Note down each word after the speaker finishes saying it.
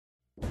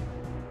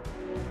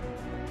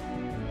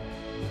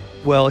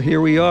Well, here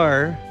we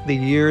are, the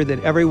year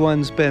that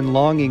everyone's been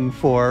longing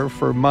for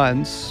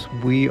months.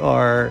 We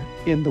are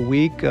in the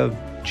week of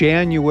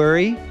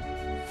January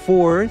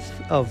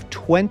 4th of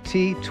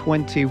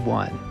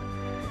 2021.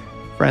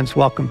 Friends,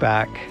 welcome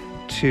back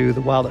to the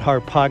Wild at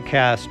Heart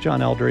podcast.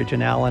 John Eldridge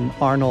and Alan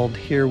Arnold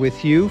here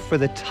with you for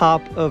the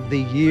Top of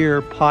the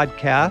Year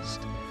podcast,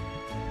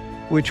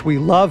 which we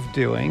love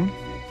doing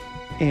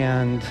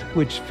and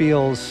which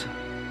feels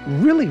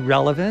really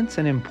relevant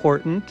and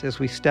important as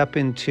we step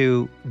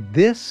into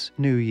this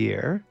new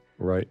year.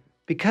 Right.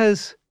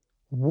 Because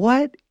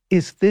what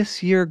is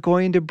this year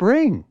going to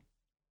bring?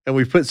 And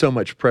we've put so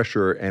much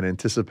pressure and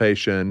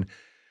anticipation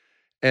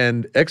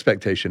and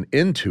expectation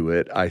into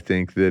it, I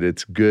think that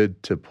it's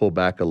good to pull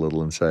back a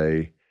little and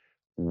say,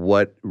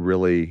 what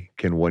really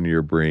can one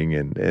year bring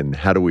and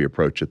how do we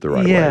approach it the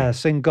right way?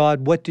 Yes, and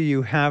God, what do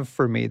you have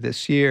for me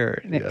this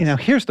year? Yes. You know,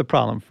 here's the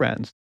problem,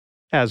 friends.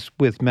 As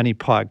with many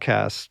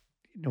podcasts,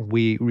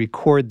 we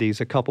record these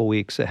a couple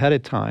weeks ahead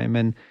of time,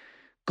 and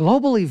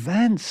global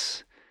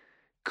events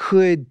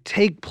could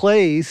take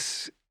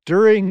place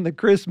during the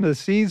Christmas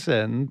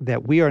season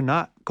that we are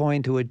not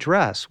going to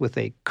address with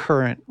a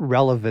current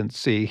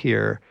relevancy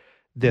here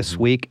this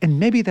week. And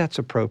maybe that's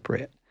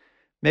appropriate.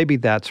 Maybe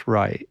that's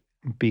right,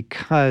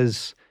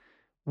 because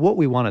what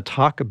we want to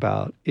talk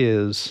about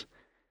is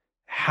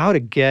how to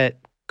get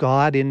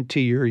God into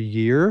your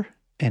year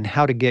and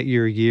how to get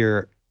your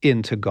year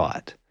into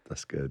God.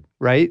 That's good.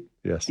 Right?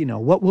 Yes. You know,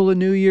 what will a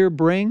new year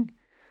bring?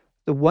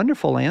 The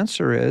wonderful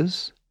answer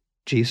is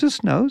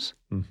Jesus knows.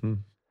 Mm-hmm.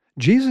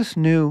 Jesus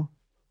knew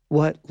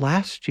what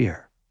last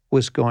year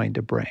was going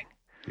to bring.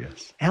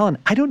 Yes. Alan,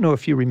 I don't know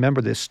if you remember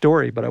this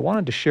story, but I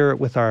wanted to share it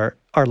with our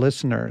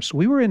listeners.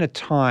 We were in a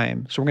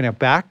time, so we're going to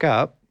back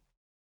up,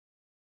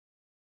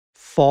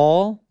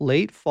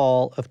 late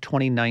fall of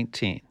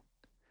 2019.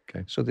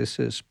 Okay. So this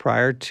is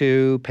prior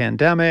to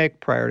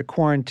pandemic, prior to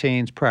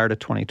quarantines, prior to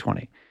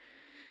 2020.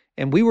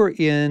 And we were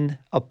in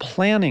a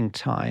planning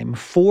time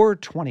for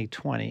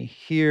 2020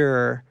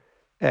 here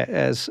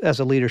as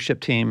a leadership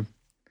team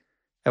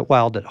at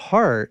Wild at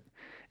Heart.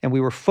 And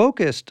we were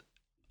focused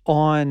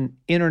on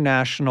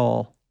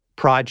international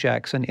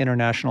projects and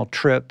international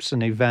trips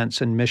and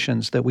events and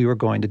missions that we were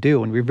going to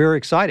do. And we were very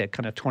excited.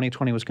 Kind of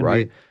 2020 was going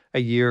to be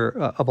a year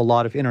of a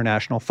lot of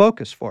international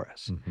focus for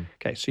us. Mm-hmm.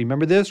 Okay, so you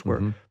remember this?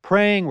 We're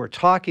praying, we're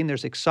talking,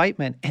 there's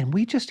excitement, and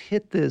we just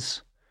hit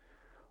this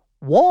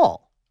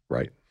wall.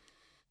 Right.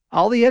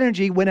 All the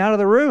energy went out of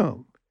the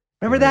room.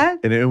 Remember that?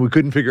 And we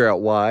couldn't figure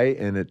out why.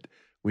 And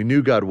we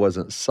knew God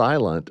wasn't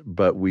silent,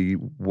 but we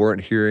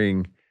weren't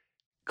hearing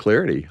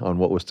clarity on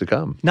what was to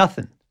come.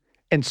 Nothing.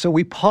 And so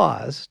we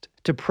paused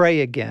to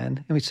pray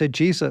again. And we said,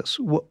 Jesus,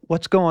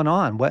 what's going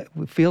on? What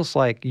feels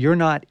like you're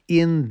not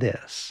in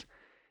this?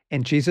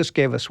 And Jesus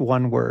gave us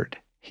one word.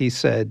 He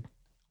said,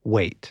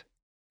 wait.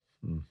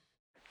 You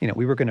know,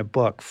 we were going to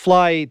book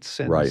flights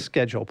and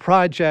schedule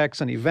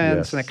projects and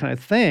events and that kind of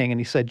thing. And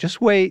he said,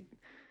 just wait.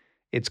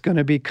 It's going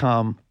to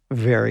become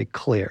very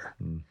clear.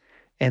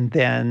 And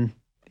then,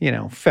 you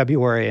know,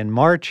 February and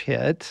March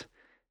hit,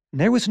 and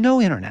there was no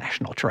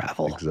international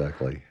travel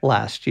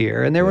last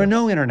year, and there were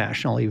no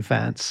international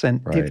events.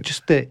 And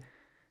just the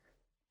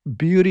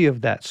beauty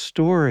of that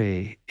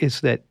story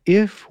is that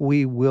if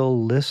we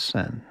will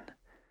listen,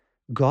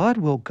 God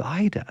will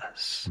guide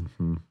us,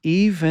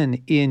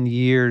 even in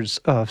years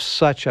of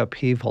such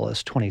upheaval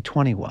as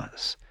 2020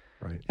 was.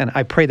 Right. And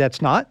I pray that's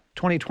not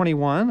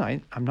 2021.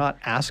 I'm not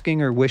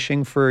asking or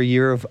wishing for a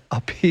year of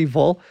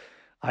upheaval.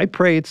 I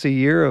pray it's a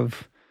year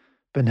of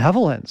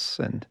benevolence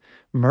and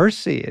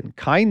mercy and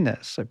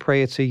kindness. I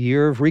pray it's a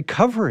year of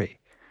recovery.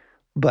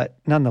 But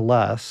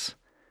nonetheless,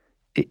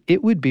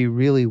 it would be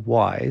really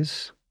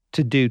wise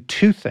to do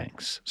two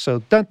things. So,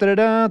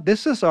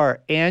 this is our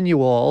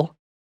annual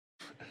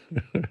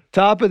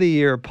Top of the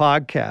Year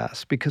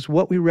podcast, because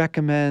what we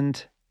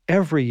recommend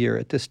every year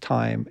at this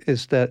time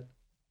is that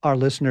our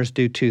listeners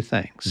do two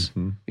things.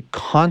 We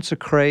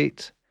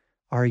consecrate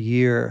our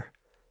year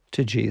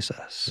to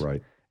Jesus.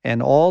 Right.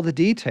 And all the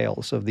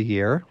details of the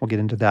year, we'll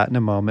get into that in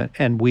a moment,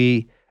 and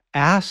we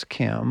ask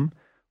him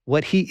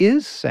what he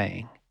is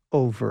saying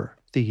over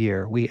the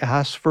year. We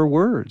ask for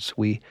words.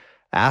 We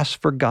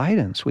ask for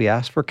guidance. We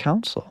ask for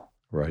counsel.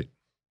 Right.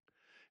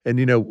 And,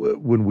 you know,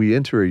 when we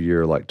enter a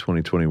year like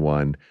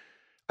 2021,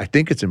 I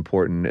think it's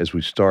important as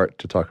we start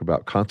to talk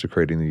about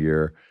consecrating the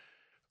year,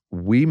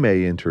 we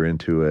may enter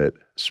into it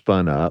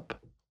spun up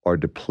or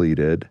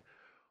depleted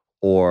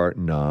or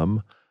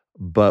numb,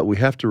 but we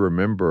have to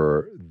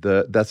remember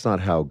that that's not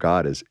how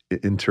God is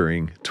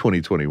entering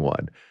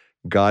 2021.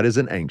 God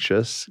isn't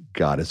anxious.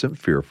 God isn't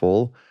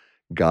fearful.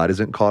 God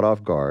isn't caught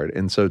off guard.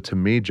 And so to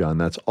me, John,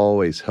 that's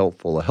always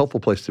helpful, a helpful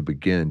place to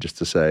begin, just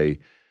to say,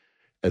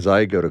 as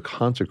I go to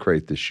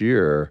consecrate this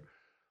year,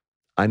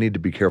 I need to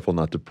be careful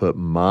not to put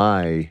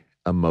my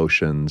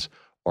emotions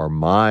or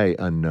my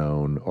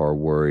unknown or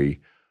worry,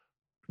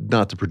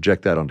 not to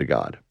project that onto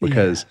God,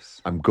 because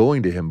I'm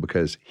going to him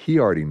because he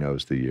already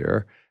knows the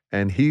year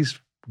and he's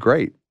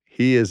great.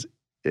 He is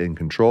in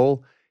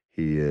control.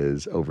 He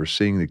is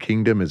overseeing the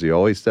kingdom as he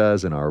always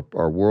does in our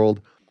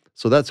world.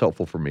 So that's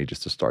helpful for me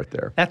just to start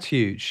there. That's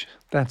huge.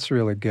 That's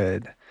really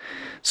good.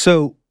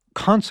 So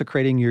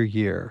consecrating your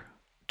year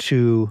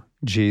to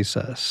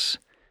Jesus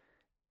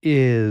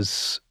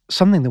is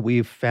something that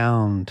we've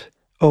found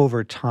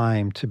over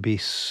time to be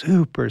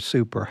super,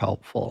 super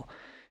helpful.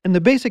 And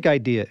the basic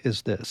idea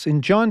is this.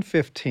 In John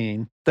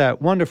 15,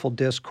 that wonderful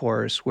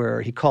discourse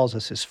where he calls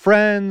us his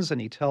friends and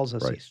he tells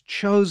us he's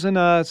chosen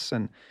us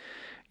and,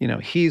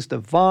 he's the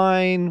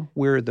vine,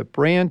 we're the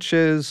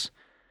branches.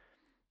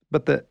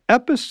 But the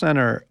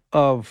epicenter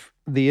of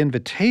the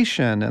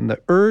invitation and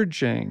the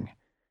urging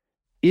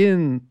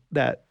in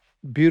that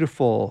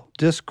beautiful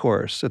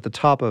discourse at the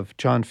top of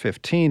John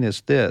 15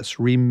 is this: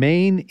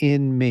 remain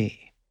in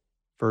me.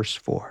 Verse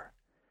 4,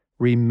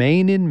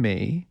 remain in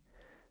me,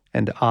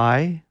 and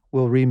I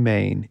will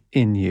remain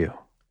in you.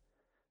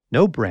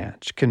 No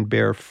branch can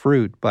bear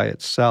fruit by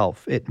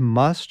itself. It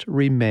must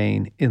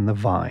remain in the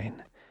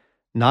vine.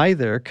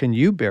 Neither can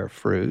you bear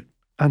fruit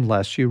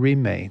unless you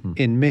remain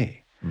in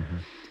me. Mm-hmm.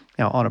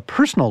 Now, on a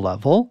personal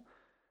level,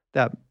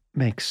 that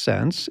makes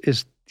sense,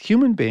 is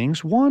human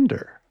beings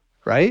wander,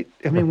 right?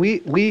 I mean,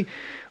 we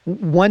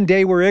one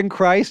day we're in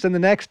Christ, and the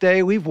next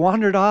day we've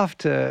wandered off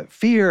to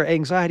fear,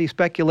 anxiety,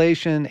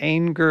 speculation,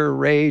 anger,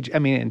 rage. I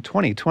mean, in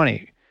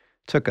 2020,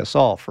 took us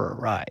all for a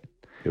ride.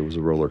 It was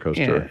a roller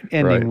coaster.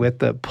 Ending with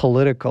the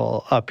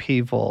political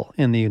upheaval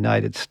in the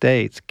United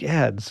States.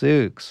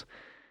 Gadzooks.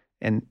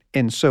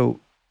 And so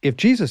if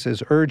Jesus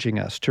is urging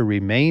us to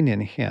remain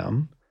in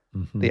him,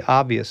 the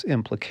obvious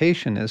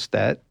implication is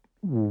that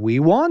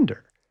we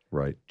wander.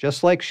 Right.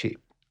 Just like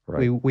sheep.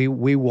 Right.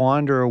 We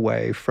wander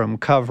away from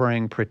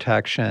covering,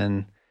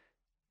 protection,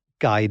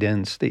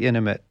 guidance, the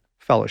intimate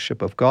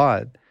fellowship of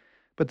God.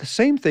 But the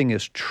same thing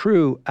is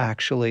true,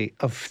 actually,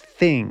 of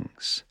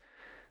things.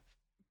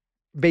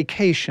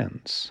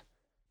 Vacations,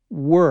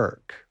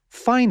 work,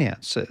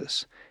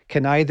 finances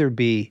can either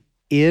be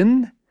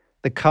in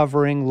the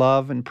covering,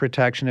 love, and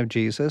protection of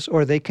Jesus,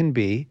 or they can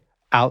be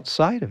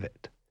outside of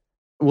it.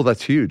 Well,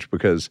 that's huge,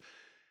 because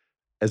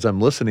as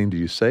I'm listening to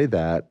you say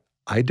that,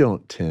 I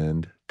don't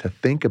tend to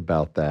think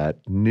about that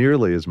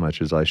nearly as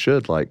much as I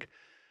should, like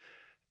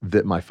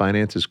that my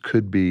finances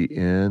could be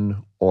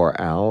in or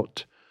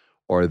out,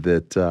 or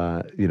that,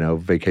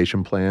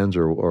 vacation plans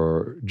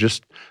or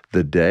just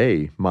the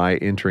day, my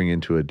entering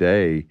into a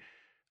day,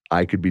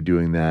 I could be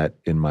doing that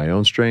in my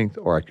own strength,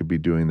 or I could be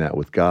doing that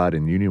with God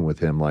in union with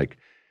him. Like,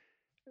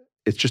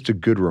 it's just a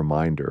good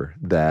reminder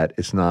that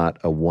it's not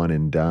a one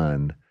and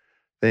done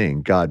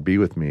thing. God be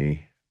with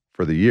me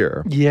for the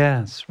year.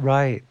 Yes,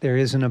 right. There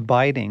is an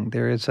abiding.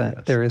 There is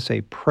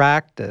a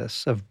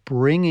practice of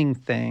bringing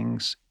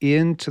things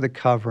into the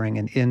covering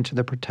and into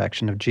the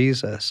protection of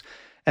Jesus.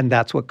 And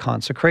that's what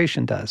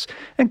consecration does.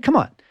 And come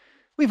on,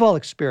 we've all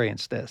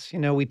experienced this.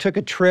 We took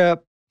a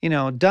trip,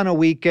 done a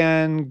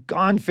weekend,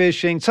 gone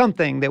fishing,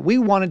 something that we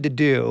wanted to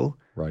do.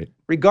 Right.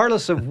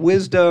 Regardless of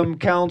wisdom,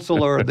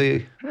 counsel, or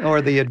the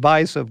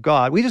advice of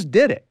God. We just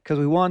did it because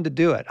we wanted to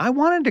do it. I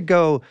wanted to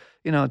go,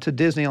 to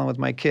Disneyland with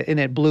my kid, and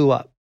it blew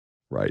up.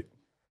 Right.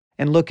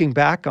 And looking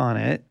back on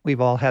it,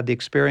 we've all had the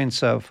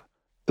experience of,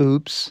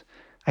 oops,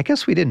 I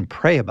guess we didn't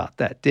pray about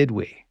that, did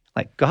we?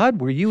 Like,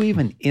 God, were you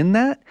even in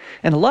that?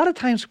 And a lot of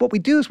times what we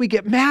do is we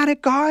get mad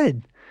at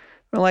God.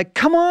 We're like,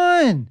 come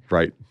on.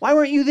 Right. Why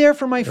weren't you there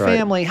for my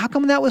family? How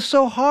come that was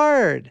so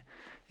hard?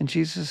 And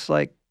Jesus is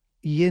like,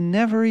 you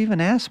never even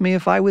asked me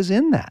if I was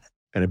in that.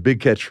 And a big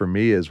catch for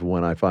me is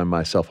when I find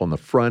myself on the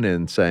front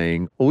end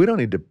saying, well, we don't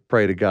need to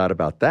pray to God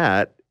about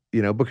that,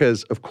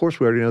 because of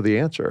course we already know the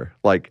answer.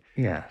 Like,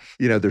 yes.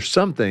 There's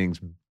some things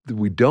that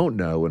we don't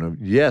know. And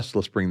yes,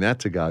 let's bring that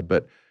to God.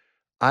 But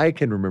I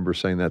can remember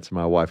saying that to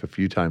my wife a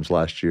few times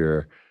last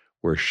year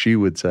where she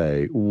would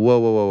say,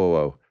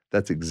 whoa.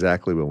 That's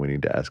exactly when we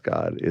need to ask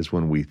God, is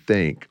when we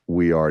think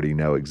we already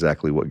know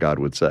exactly what God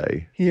would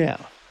say. Yeah,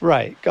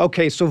 right.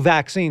 Okay, so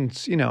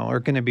vaccines, are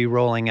going to be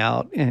rolling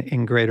out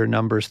in greater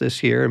numbers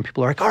this year. And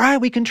people are like, all right,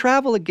 we can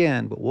travel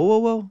again. But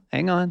whoa,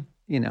 hang on.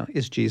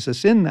 Is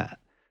Jesus in that?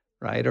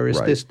 Right? Or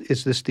is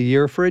this the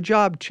year for a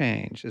job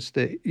change? Is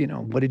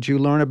what did you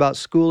learn about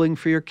schooling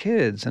for your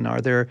kids? And are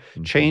there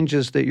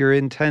changes that you're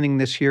intending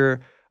this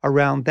year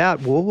around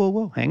that?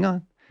 Whoa, hang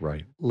on.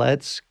 Right.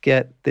 Let's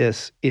get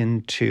this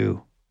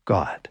into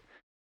God.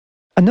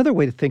 Another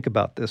way to think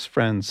about this,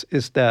 friends,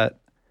 is that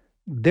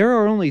there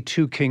are only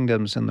two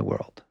kingdoms in the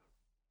world.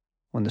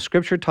 When the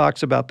scripture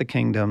talks about the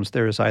kingdoms,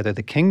 there is either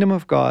the kingdom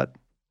of God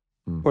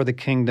or the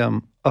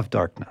kingdom of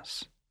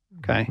darkness.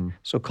 Okay? Mm-hmm.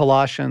 So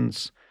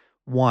Colossians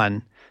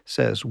 1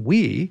 says,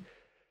 we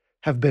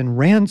have been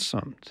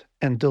ransomed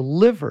and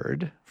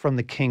delivered from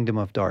the kingdom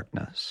of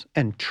darkness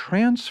and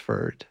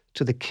transferred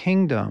to the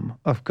kingdom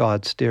of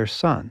God's dear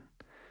Son,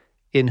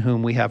 in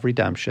whom we have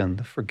redemption,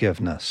 the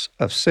forgiveness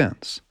of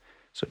sins.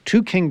 So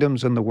two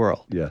kingdoms in the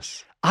world.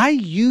 Yes. I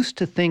used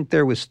to think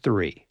there was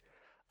three.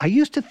 I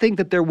used to think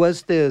that there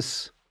was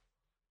this,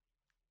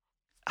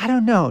 I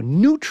don't know,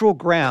 neutral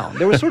ground.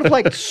 There was sort of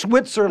like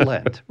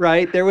Switzerland,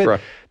 right? There was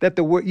Right. that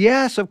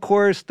yes, of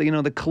course,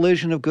 the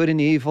collision of good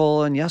and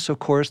evil, and yes, of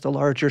course, the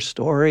larger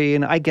story,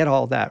 and I get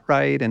all that,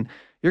 right? And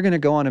you're going to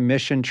go on a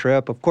mission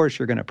trip, of course,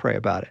 you're going to pray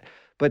about it.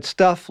 But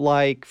stuff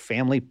like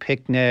family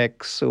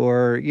picnics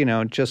or,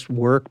 just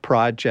work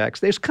projects,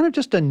 there's kind of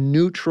just a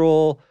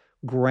neutral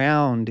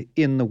ground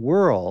in the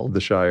world.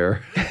 The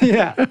Shire.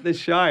 Yeah, the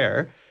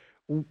Shire,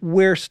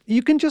 where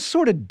you can just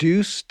sort of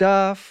do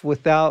stuff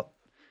without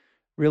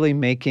really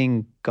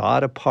making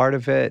God a part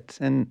of it.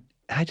 And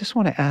I just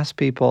want to ask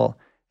people,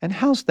 and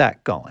how's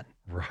that going?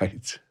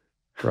 Right.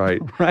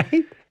 Right.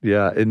 Right?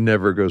 Yeah, it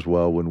never goes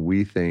well when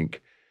we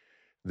think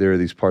there are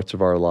these parts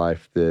of our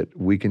life that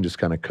we can just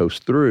kind of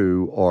coast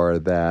through, or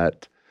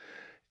that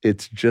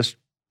it's just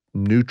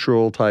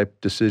neutral type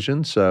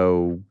decision.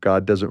 So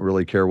God doesn't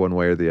really care one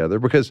way or the other,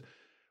 because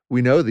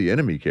we know the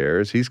enemy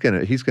cares. He's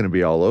gonna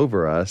be all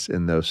over us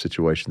in those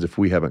situations if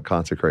we haven't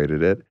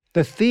consecrated it.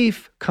 The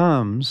thief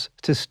comes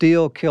to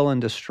steal, kill, and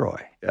destroy,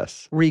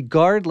 Yes.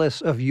 regardless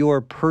of your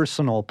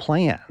personal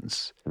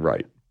plans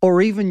Right.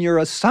 or even your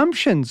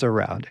assumptions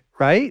around it,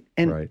 right?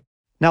 And Right.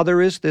 now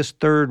there is this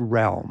third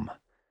realm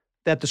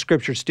that the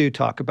scriptures do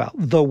talk about,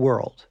 the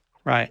world,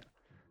 right?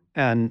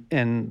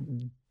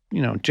 And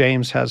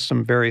James has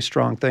some very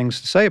strong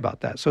things to say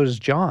about that. So does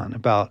John,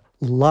 about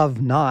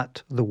love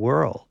not the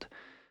world,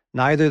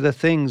 neither the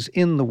things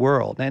in the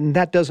world. And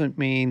that doesn't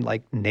mean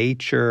like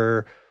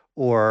nature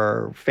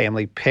or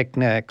family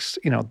picnics.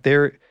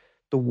 The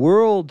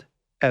world,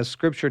 as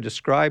Scripture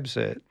describes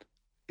it,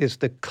 is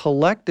the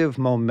collective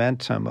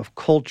momentum of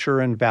culture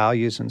and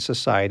values in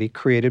society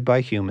created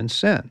by human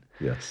sin.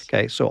 Yes.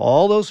 Okay, so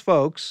all those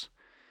folks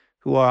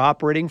who are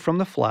operating from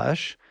the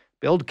flesh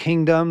build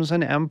kingdoms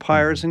and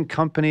empires and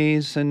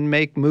companies and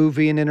make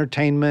movie and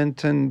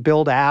entertainment and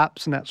build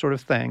apps and that sort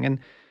of thing.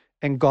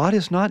 And God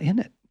is not in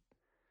it.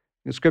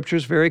 The Scripture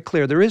is very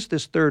clear. There is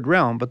this third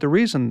realm, but the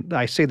reason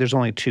I say there's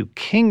only two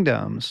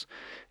kingdoms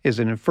is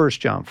that in 1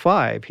 John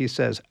 5, he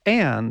says,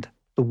 and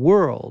the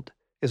world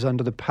is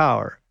under the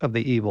power of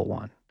the evil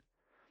one.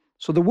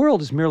 So the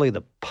world is merely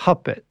the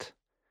puppet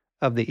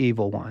of the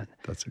evil one.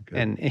 That's a good.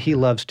 And he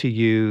loves to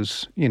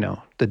use,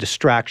 the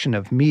distraction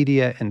of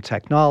media and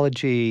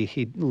technology.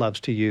 He loves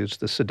to use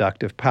the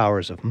seductive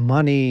powers of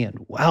money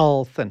and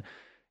wealth and,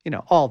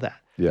 all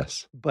that.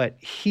 Yes. But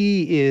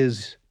he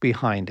is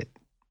behind it.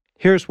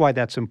 Here's why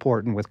that's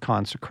important with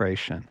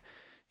consecration.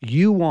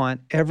 You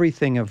want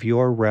everything of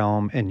your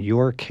realm and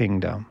your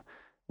kingdom,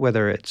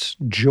 whether it's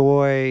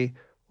joy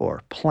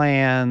or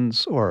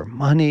plans or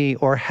money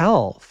or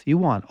health, you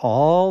want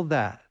all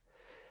that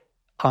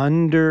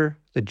under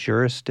the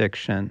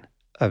jurisdiction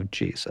of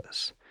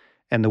Jesus.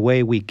 And the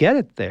way we get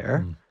it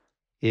there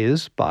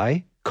is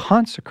by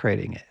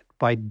consecrating it,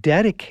 by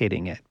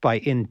dedicating it, by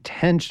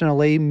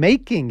intentionally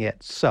making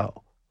it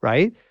so,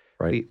 right?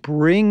 Right. We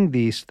bring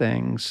these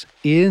things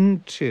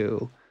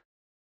into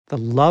the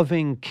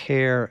loving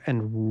care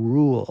and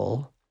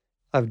rule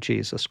of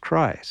Jesus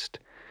Christ,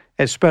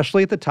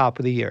 especially at the top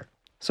of the year.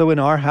 So in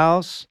our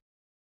house,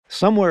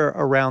 somewhere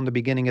around the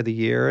beginning of the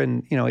year,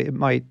 and it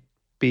might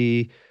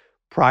be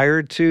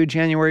prior to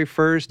January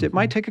 1st, it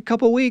might take a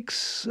couple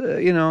weeks,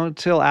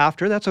 till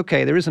after. That's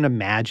okay. There isn't a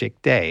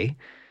magic day.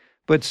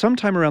 But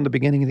sometime around the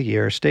beginning of the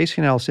year,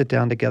 Stacy and I will sit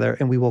down together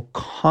and we will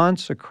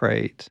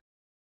consecrate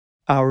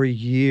our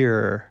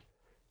year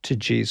to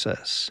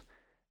Jesus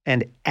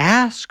and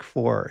ask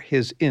for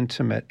his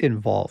intimate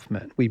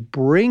involvement. We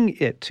bring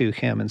it to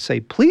him and say,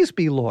 please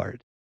be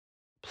Lord.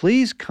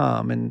 Please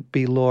come and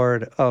be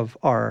Lord of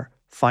our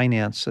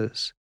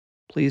finances.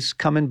 Please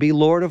come and be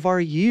Lord of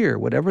our year.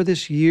 Whatever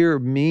this year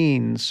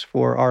means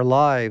for our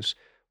lives,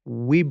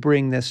 we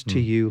bring this to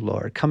you,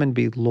 Lord. Come and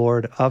be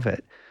Lord of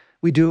it.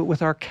 We do it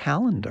with our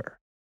calendar.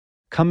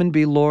 Come and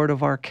be Lord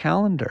of our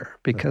calendar.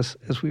 Because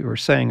as we were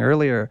saying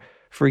earlier,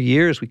 for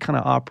years we kind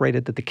of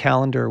operated that the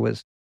calendar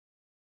was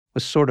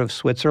sort of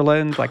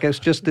Switzerland. Like it's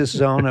just this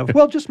zone of,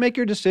 well, just make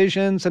your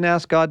decisions and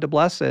ask God to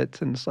bless it.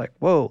 And it's like,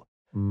 whoa,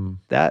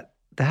 that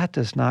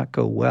does not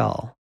go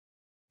well.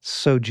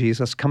 So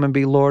Jesus, come and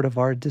be Lord of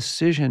our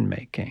decision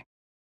making.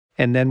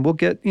 And then we'll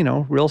get,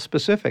 real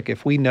specific.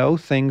 If we know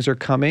things are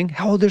coming,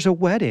 there's a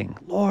wedding.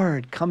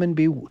 Lord, come and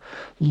be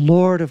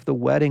Lord of the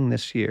wedding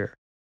this year.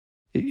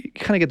 You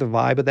kind of get the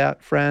vibe of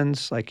that,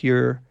 friends. Like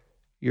you're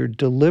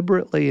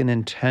deliberately and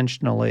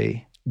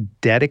intentionally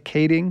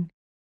dedicating,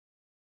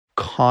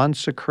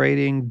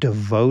 consecrating,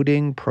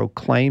 devoting,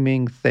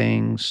 proclaiming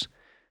things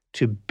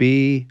to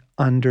be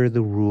under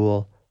the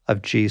rule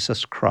of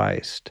Jesus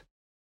Christ,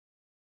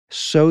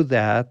 so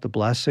that the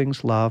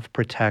blessings, love,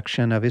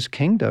 protection of his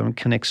kingdom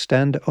can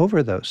extend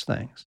over those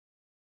things.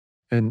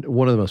 And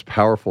one of the most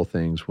powerful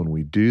things when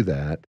we do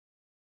that,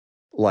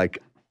 like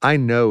I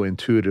know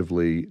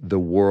intuitively the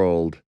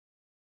world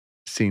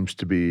seems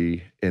to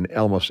be in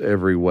almost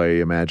every way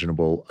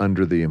imaginable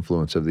under the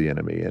influence of the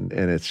enemy. And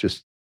it's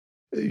just,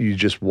 you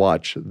just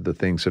watch the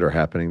things that are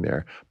happening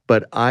there.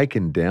 But I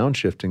can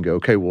downshift and go,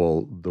 okay,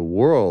 well, the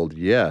world,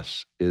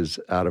 yes, is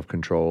out of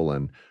control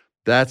and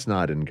That's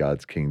not in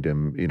God's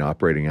kingdom,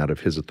 operating out of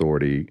his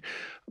authority.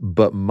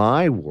 But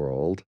my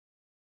world,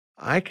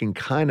 I can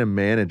kind of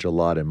manage a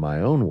lot in my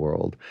own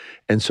world.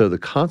 And so the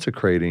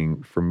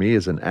consecrating for me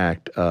is an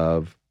act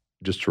of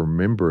just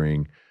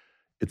remembering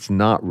it's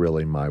not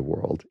really my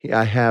world.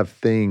 I have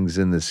things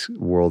in this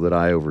world that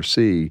I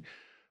oversee,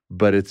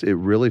 but it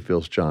really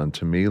feels, John,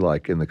 to me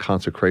like in the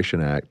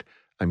consecration act,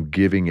 I'm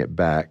giving it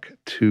back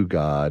to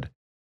God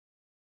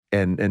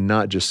and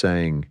not just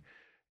saying,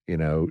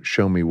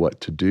 show me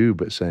what to do,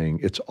 but saying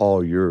it's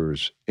all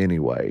yours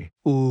anyway.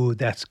 Ooh,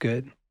 that's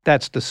good.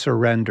 That's the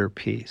surrender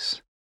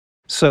piece.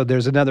 So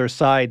there's another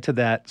side to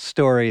that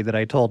story that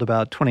I told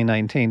about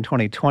 2019,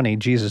 2020.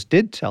 Jesus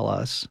did tell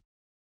us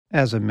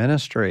as a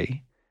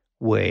ministry,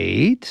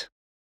 wait.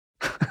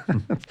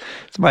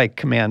 It's my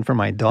command for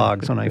my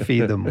dogs when I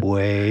feed them,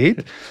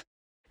 wait.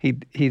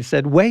 He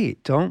said,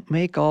 wait, don't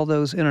make all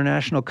those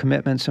international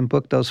commitments and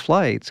book those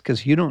flights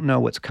because you don't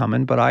know what's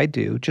coming, but I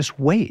do. Just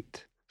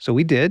wait. So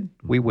we did.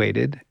 We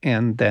waited,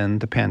 and then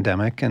the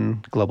pandemic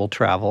and global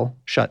travel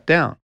shut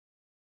down.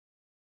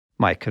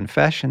 My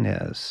confession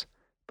is,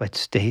 but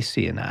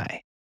Stacy and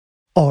I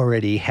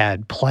already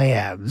had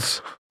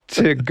plans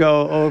to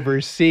go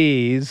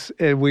overseas,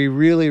 and we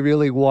really,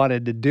 really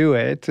wanted to do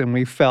it. And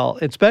we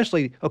felt,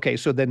 especially, okay,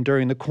 so then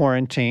during the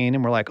quarantine,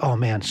 and we're like, oh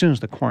man, as soon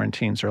as the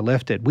quarantines are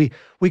lifted,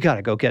 we got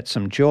to go get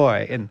some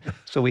joy. And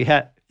so we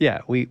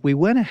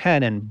went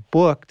ahead and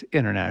booked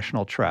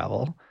international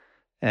travel.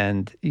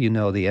 And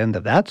the end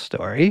of that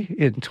story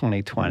in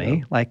 2020,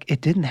 Yeah. like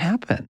it didn't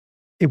happen.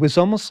 It was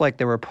almost like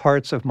there were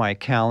parts of my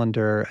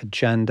calendar,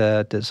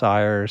 agenda,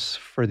 desires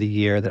for the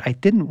year that I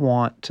didn't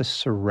want to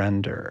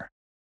surrender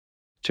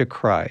to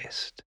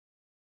Christ.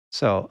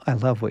 So I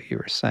love what you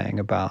were saying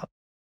about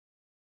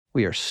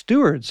we are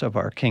stewards of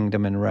our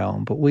kingdom and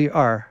realm, but we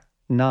are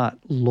not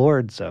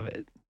lords of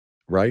it.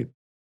 Right?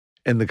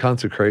 And the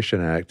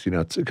consecration act,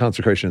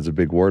 consecration is a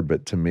big word,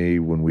 but to me,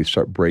 when we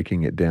start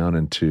breaking it down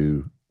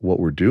into what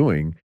we're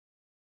doing,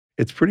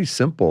 it's pretty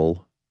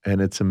simple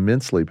and it's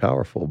immensely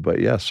powerful. But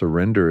yeah,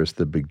 surrender is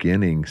the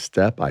beginning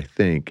step, I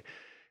think.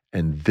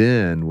 And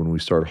then when we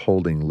start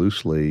holding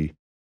loosely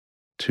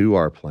to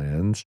our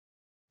plans,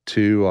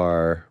 to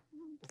our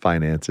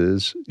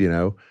finances,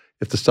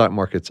 if the stock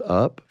market's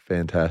up,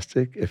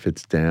 fantastic. If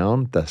it's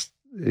down, that's,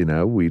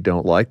 we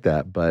don't like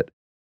that. But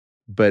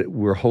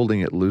we're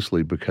holding it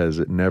loosely because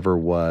it never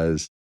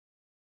was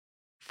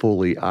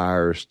fully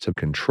ours to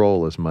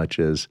control as much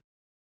as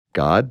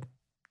God,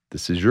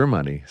 this is your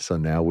money. So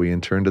now we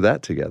enter into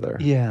that together.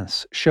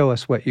 Yes. Show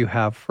us what you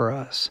have for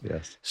us.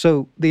 Yes.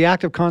 So the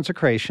act of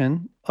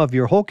consecration of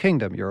your whole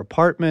kingdom, your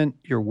apartment,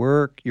 your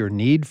work, your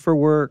need for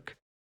work,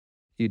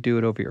 you do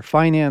it over your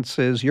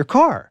finances, your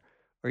car,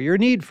 or your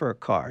need for a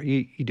car.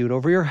 You do it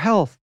over your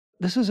health.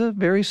 This is a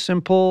very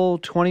simple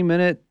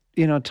 20-minute,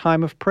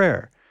 time of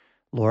prayer.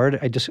 Lord,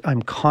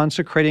 I'm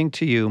consecrating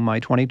to you my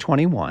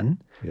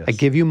 2021. Yes. I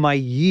give you my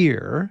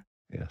year.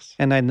 Yes.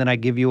 And then I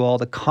give you all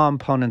the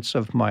components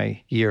of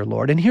my year,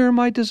 Lord. And here are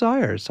my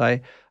desires. I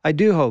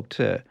do hope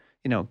to,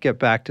 get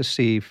back to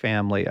see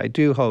family. I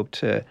do hope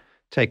to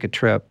take a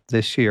trip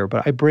this year,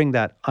 but I bring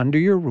that under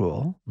your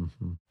rule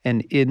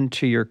and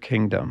into your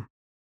kingdom.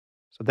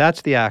 So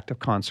that's the act of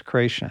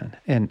consecration.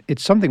 And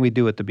it's something we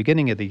do at the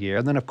beginning of the year.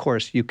 And then, of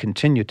course, you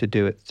continue to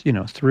do it,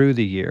 through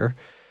the year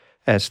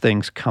as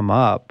things come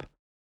up.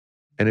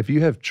 And if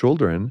you have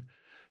children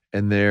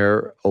and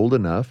they're old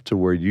enough to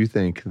where you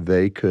think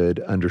they could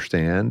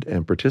understand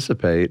and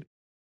participate,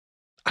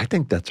 I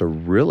think that's a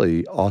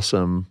really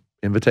awesome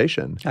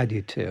invitation. I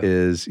do too.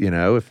 Is,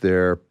 if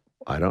they're,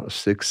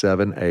 6,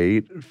 7,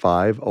 8,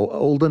 5,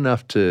 old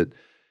enough to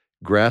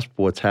grasp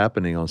what's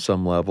happening on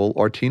some level,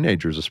 or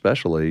teenagers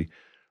especially,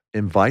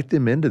 invite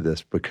them into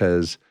this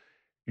because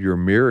you're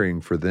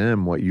mirroring for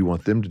them what you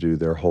want them to do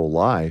their whole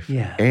life.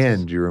 Yes.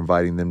 And you're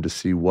inviting them to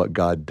see what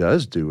God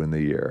does do in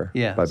the year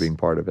by being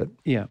part of it.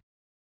 Yeah.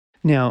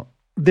 Now,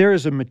 there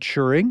is a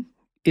maturing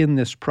in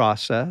this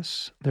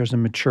process. There's a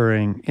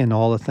maturing in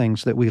all the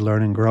things that we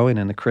learn and grow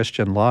in the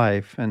Christian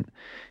life. And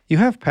you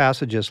have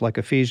passages like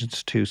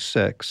Ephesians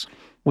 2:6,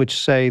 which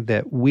say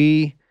that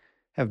we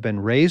have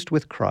been raised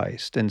with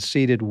Christ and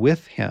seated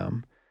with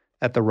him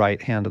at the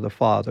right hand of the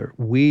Father.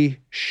 We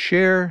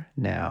share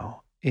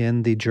now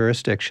in the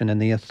jurisdiction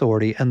and the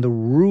authority and the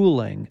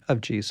ruling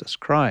of Jesus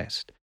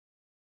Christ.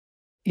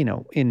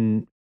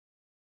 In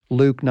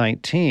Luke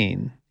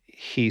 19,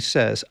 he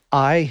says,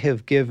 I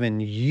have given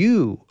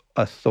you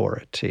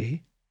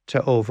authority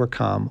to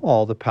overcome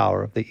all the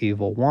power of the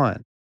evil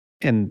one.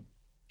 And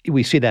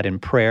we see that in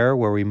prayer,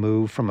 where we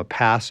move from a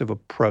passive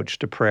approach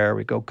to prayer.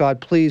 We go, God,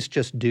 please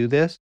just do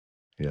this.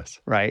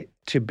 Yes. Right?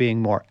 To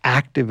being more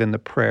active in the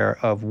prayer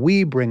of,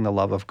 we bring the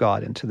love of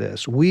God into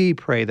this. We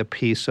pray the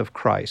peace of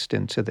Christ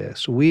into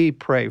this. We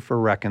pray for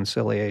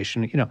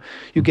reconciliation.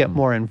 You get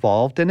more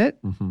involved in it.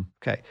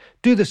 Okay.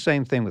 Do the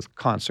same thing with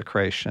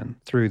consecration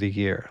through the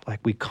year. Like,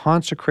 we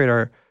consecrate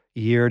our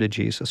year to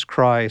Jesus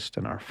Christ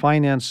and our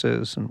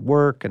finances and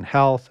work and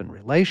health and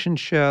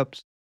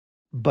relationships.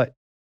 But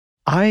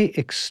I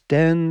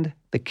extend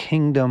the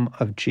kingdom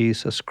of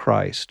Jesus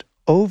Christ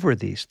over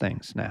these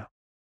things now.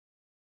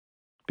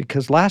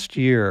 Because last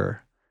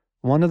year,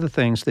 one of the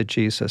things that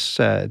Jesus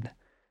said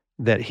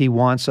that he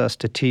wants us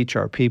to teach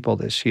our people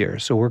this year,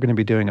 so we're going to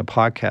be doing a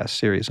podcast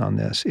series on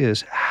this,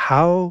 is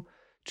how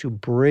to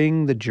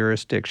bring the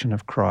jurisdiction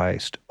of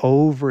Christ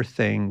over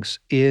things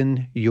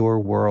in your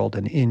world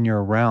and in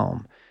your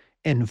realm,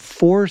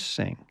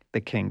 enforcing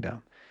the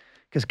kingdom.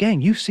 Because,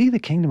 gang, you see the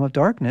kingdom of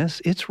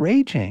darkness, it's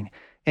raging,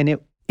 and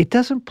it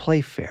doesn't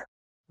play fair.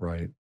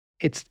 Right.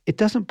 It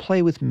doesn't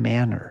play with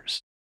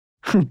manners,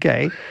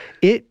 okay?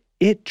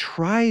 It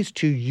tries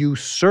to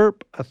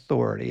usurp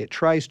authority. It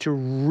tries to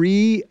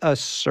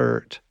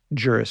reassert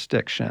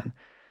jurisdiction.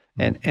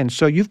 And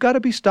so you've got to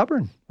be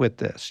stubborn with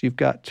this. You've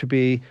got to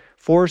be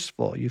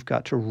forceful. You've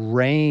got to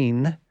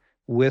reign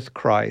with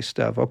Christ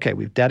of, okay,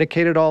 we've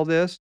dedicated all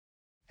this,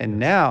 and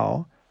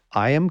now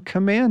I am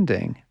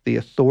commanding the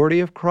authority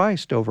of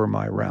Christ over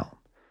my realm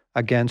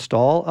against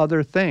all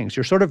other things.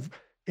 You're sort of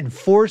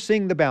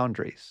enforcing the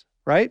boundaries,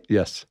 right?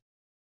 Yes.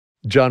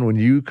 John, when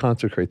you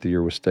consecrate the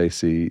year with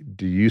Stacy,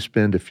 do you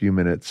spend a few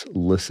minutes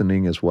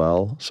listening as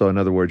well? So in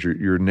other words,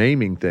 you're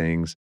naming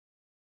things,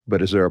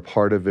 but is there a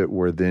part of it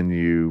where then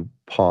you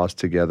pause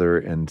together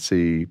and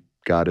see,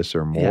 God, is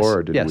there more? Yes,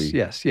 or did we?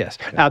 Yes,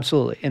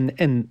 absolutely.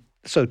 And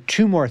so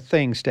 2 more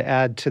things to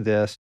add to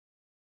this.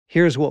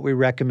 Here's what we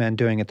recommend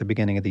doing at the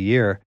beginning of the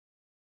year.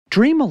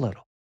 Dream a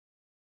little.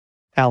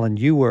 Alan,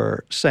 you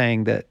were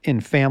saying that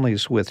in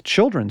families with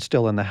children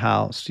still in the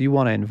house, you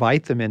want to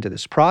invite them into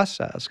this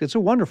process. It's a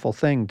wonderful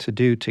thing to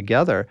do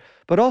together,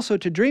 but also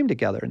to dream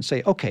together and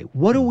say, okay,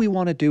 what do we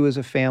want to do as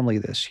a family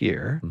this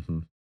year? Mm-hmm.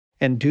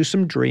 And do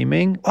some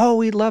dreaming. Oh,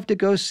 we'd love to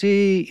go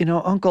see,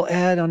 Uncle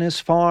Ed on his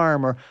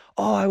farm, or,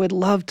 oh, I would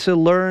love to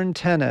learn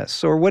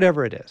tennis, or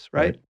whatever it is,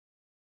 right?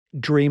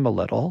 Dream a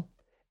little,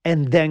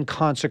 and then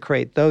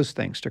consecrate those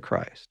things to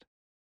Christ.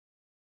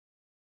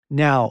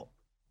 Now,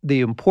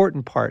 the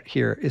important part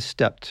here is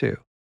step 2,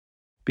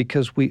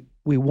 because we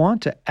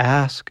want to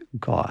ask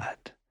God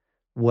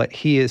what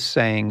he is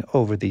saying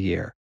over the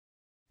year.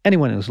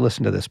 Anyone who's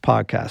listened to this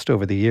podcast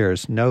over the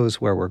years knows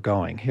where we're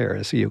going here.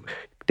 Is you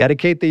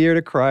dedicate the year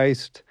to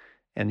Christ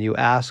and you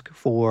ask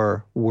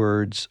for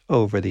words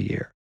over the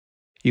year.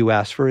 You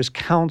ask for his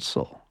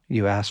counsel.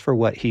 You ask for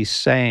what he's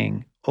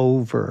saying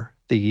over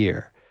the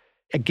year.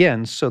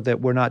 Again, so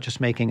that we're not just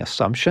making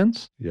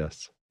assumptions.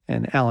 Yes.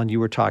 And Alan, you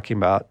were talking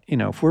about,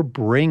 if we're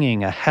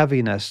bringing a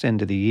heaviness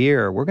into the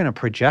year, we're going to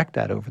project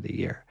that over the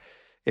year.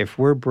 If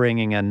we're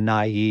bringing a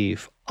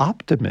naive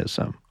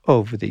optimism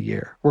over the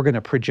year, we're going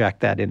to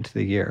project that into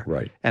the year.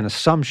 Right. And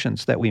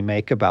assumptions that we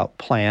make about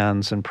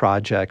plans and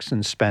projects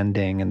and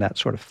spending and that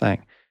sort of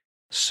thing.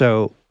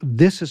 So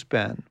this has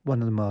been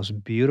one of the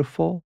most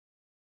beautiful,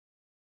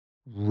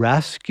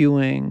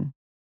 rescuing,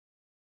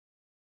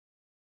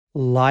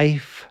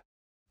 life-giving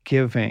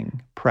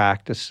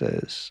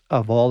practices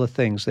of all the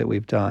things that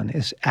we've done,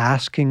 is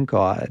asking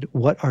God,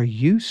 what are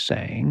you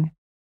saying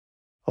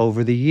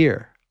over the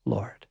year,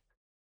 Lord?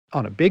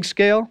 On a big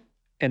scale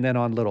and then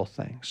on little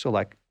things. So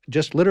like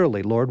just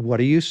literally, Lord, what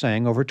are you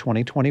saying over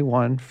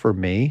 2021 for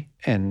me?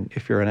 And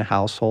if you're in a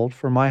household,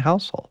 for my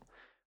household.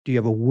 Do you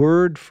have a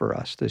word for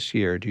us this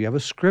year? Do you have a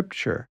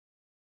scripture?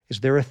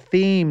 Is there a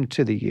theme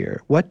to the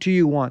year? What do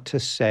you want to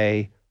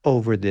say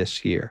over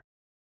this year?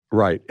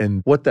 Right.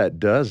 And what that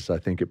does, I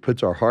think it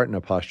puts our heart in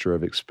a posture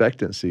of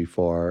expectancy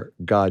for,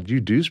 God, you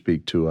do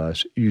speak to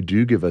us. You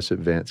do give us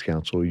advanced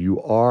counsel.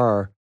 You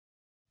are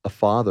a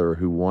father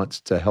who wants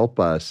to help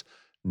us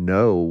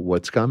know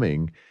what's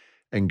coming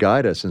and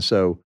guide us. And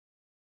so,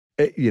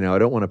 I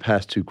don't want to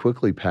pass too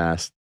quickly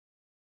past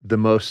the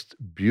most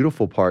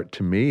beautiful part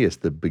to me is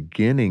the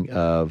beginning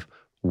of,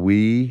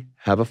 we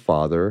have a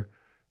father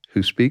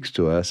who speaks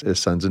to us as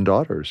sons and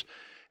daughters.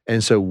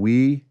 And so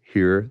we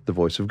hear the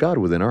voice of God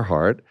within our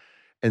heart.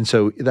 And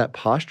so that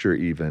posture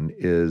even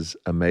is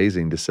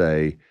amazing to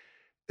say,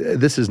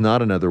 this is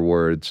not, in other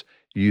words,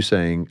 you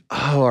saying,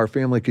 oh, our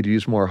family could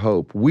use more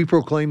hope. We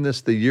proclaim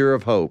this the year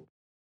of hope.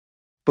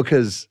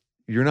 Because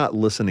you're not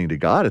listening to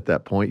God at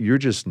that point. You're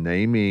just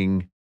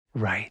naming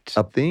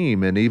a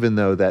theme. And even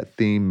though that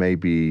theme may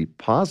be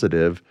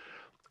positive,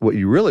 what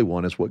you really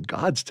want is what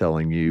God's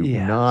telling you,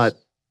 not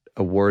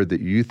a word that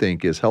you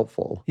think is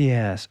helpful.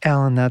 Yes.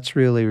 Alan, that's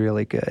really,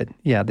 really good.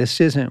 Yeah, this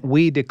isn't,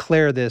 we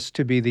declare this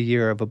to be the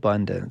year of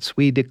abundance.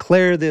 We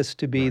declare this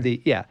to be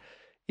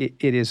it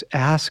is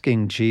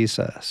asking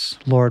Jesus,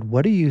 Lord,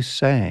 what are you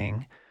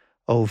saying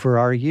over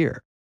our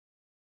year?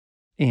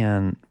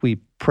 And we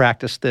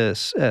practice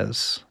this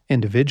as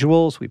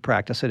individuals. We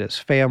practice it as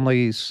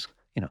families.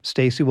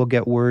 Stacy will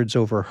get words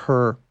over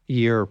her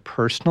year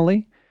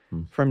personally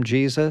from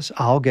Jesus.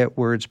 I'll get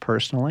words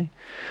personally.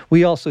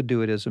 We also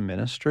do it as a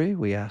ministry.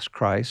 We ask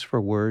Christ for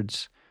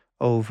words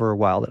over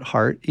Wild at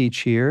Heart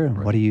each year.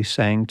 And what are you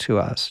saying to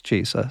us,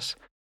 Jesus?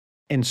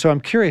 And so I'm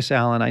curious,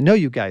 Alan, I know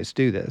you guys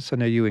do this. I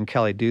know you and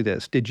Kelly do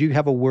this. Did you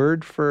have a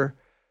word for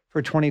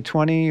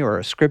 2020 or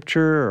a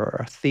scripture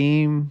or a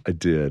theme? I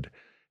did.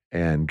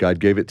 And God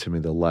gave it to me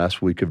the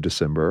last week of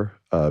December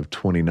of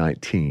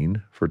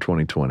 2019 for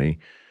 2020.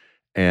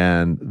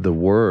 And the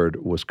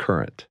word was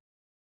current.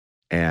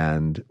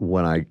 And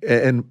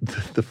and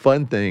the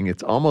fun thing,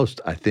 it's almost,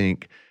 I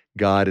think,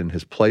 God in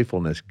his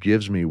playfulness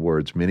gives me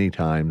words many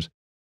times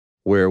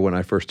where when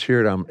I first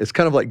hear it, it's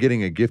kind of like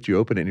getting a gift. You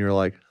open it and you're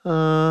like,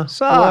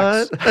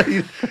 Socks.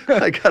 What?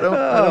 Like, I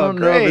don't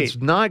know if it's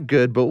not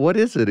good, but what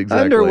is it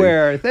exactly?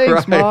 Underwear.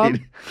 Thanks,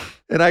 Mom.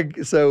 And I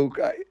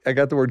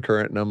got the word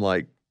current and I'm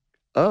like,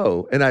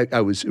 oh, and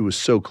it was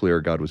so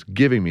clear God was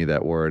giving me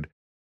that word.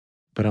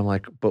 But I'm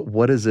like, but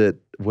what is it?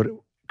 What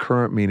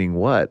current meaning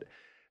what?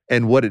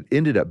 And what it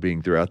ended up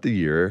being throughout the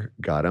year,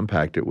 God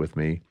unpacked it with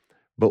me.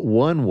 But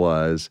one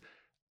was,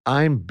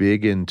 I'm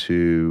big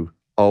into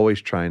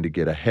always trying to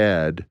get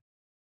ahead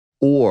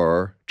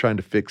or trying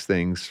to fix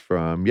things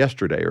from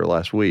yesterday or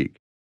last week.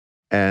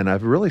 And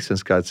I've really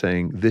sensed God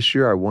saying, this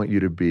year I want you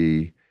to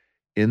be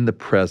in the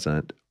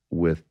present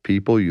with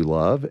people you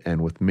love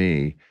and with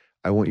me.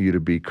 I want you to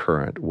be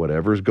current.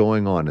 Whatever's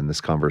going on in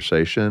this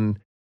conversation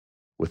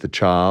with a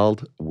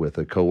child, with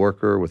a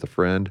coworker, with a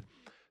friend.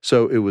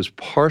 So it was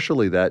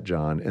partially that,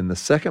 John. And the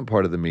second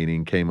part of the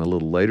meaning came a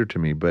little later to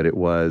me, but it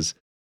was,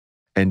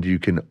 and you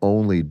can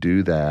only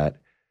do that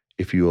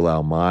if you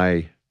allow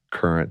my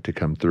current to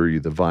come through you,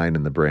 the vine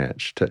and the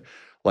branch.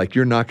 Like,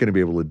 you're not going to be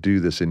able to do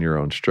this in your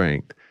own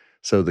strength.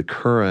 So the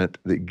current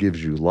that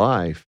gives you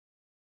life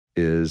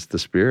is the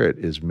Spirit,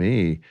 is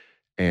me.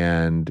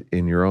 And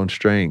in your own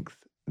strength,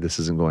 this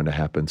isn't going to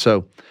happen.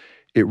 So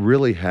it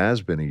really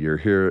has been a year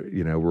here.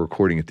 We're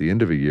recording at the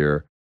end of a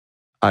year.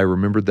 I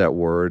remembered that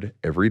word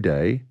every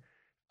day.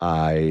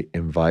 I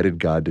invited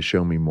God to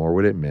show me more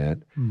what it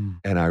meant, and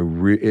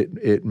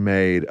it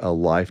made a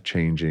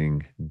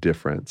life-changing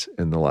difference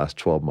in the last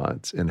 12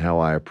 months in how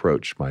I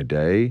approached my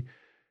day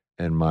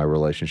and my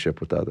relationship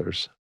with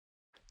others.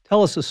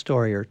 Tell us a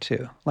story or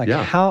two.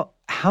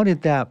 How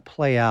did that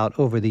play out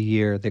over the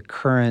year? The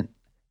current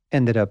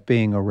ended up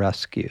being a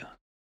rescue.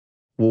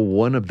 Well,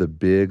 one of the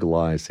big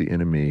lies the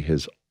enemy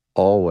has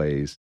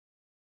always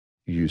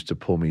used to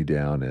pull me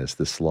down is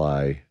this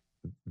lie: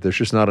 there's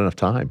just not enough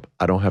time.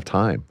 I don't have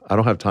time. I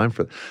don't have time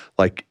for,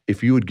 like,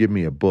 if you would give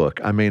me a book,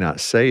 I may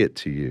not say it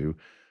to you,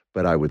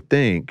 but I would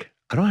think,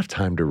 I don't have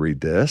time to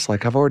read this.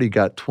 Like, I've already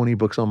got 20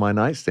 books on my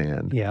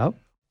nightstand. Yep.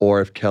 Or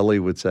if Kelly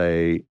would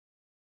say,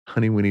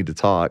 honey, we need to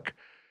talk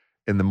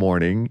in the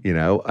morning,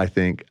 I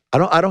think, I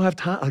don't have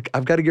time. Like,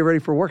 I've got to get ready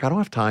for work. I don't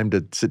have time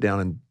to sit down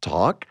and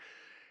talk.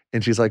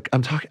 And she's like,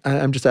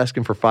 I'm just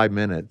asking for 5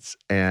 minutes.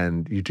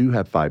 And you do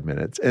have 5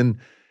 minutes. And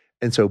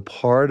so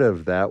part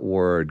of that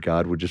word,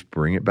 God would just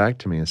bring it back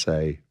to me and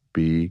say,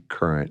 be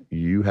current.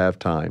 You have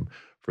time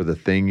for the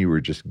thing you were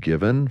just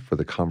given, for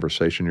the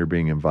conversation you're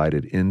being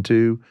invited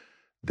into.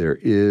 There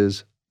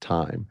is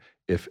time.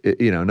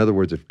 In other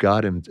words, if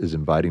God is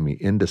inviting me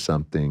into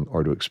something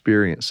or to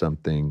experience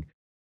something,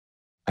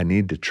 I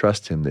need to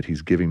trust him that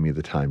he's giving me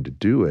the time to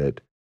do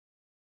it,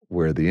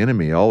 where the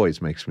enemy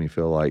always makes me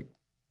feel like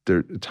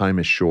time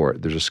is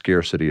short. There's a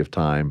scarcity of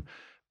time.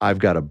 I've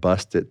got to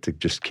bust it to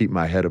just keep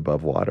my head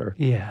above water.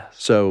 Yes.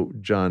 So,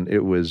 John,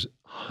 it was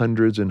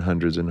hundreds and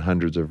hundreds and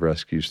hundreds of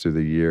rescues through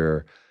the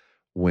year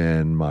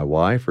when my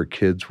wife or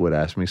kids would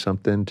ask me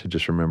something to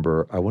just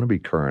remember, I want to be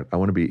current. I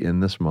want to be in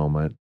this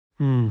moment.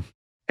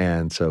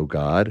 And so,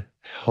 God,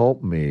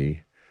 help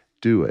me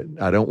do it.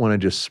 I don't want to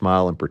just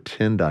smile and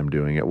pretend I'm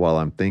doing it while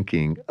I'm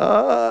thinking,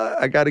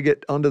 I got to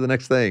get on to the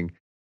next thing.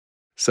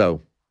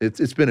 So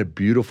it's been a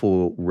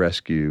beautiful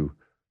rescue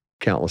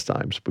countless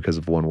times because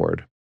of one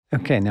word.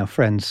 Okay, now,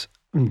 friends,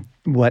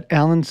 what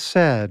Alan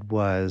said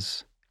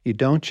was, you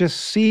don't just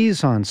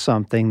seize on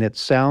something that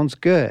sounds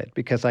good,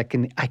 because I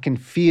can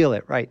feel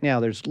it right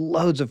now. There's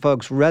loads of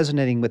folks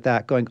resonating with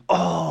that, going,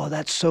 oh,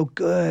 that's so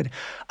good.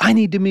 I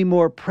need to be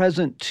more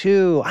present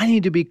too. I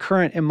need to be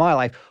current in my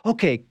life.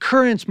 Okay,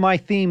 current's my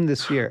theme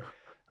this year.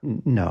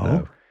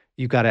 No.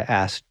 You got to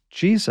ask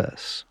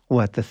Jesus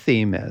what the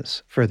theme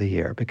is for the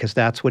year, because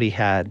that's what he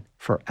had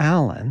for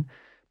Alan,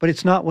 but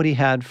it's not what he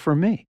had for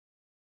me.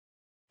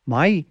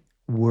 My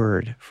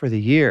word for the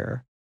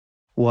year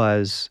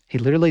was, he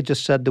literally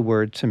just said the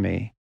word to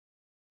me,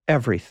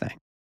 everything.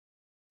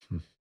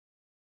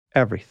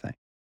 Everything.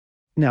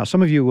 Now,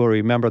 some of you will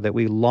remember that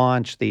we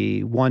launched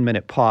the 1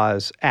 Minute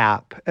Pause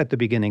app at the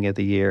beginning of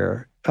the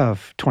year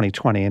of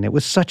 2020, and it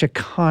was such a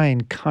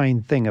kind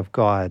thing of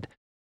God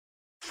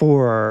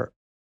for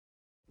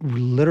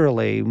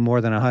literally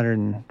more than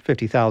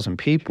 150,000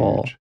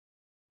 people. Huge.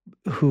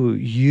 Who,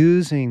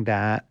 using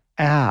that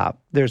app,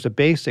 there's a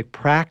basic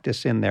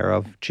practice in there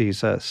of,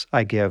 Jesus,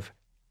 I give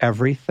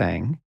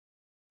everything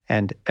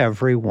and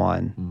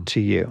everyone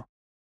to you.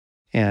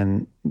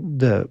 And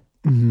the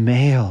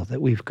mail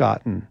that we've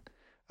gotten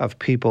of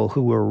people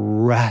who were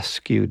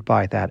rescued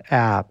by that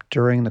app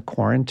during the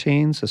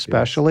quarantines,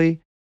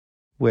 especially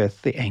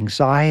with the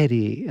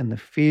anxiety and the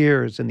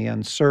fears and the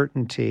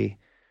uncertainty.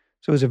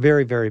 So it was a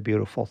very, very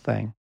beautiful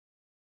thing.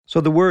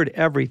 So the word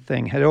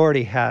everything had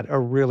already had a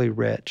really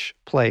rich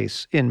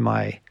place in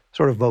my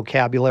sort of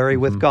vocabulary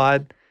with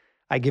God.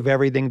 I give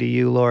everything to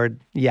you, Lord.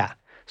 Yeah.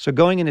 So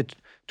going into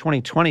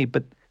 2020,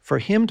 but for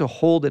him to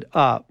hold it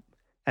up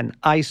and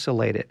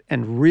isolate it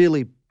and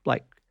really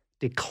like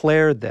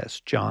declare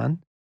this,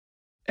 John,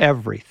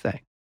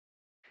 everything.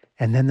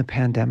 And then the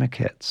pandemic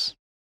hits.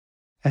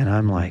 And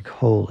I'm like,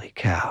 holy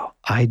cow,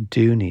 I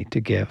do need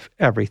to give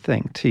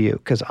everything to you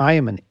because I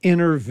am an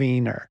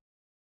intervener.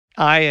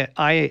 I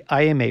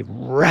am a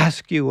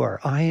rescuer.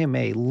 I am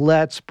a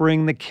let's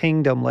bring the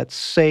kingdom, let's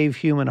save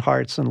human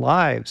hearts and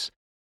lives.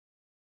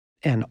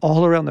 And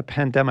all around the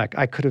pandemic,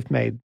 I could have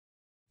made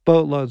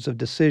boatloads of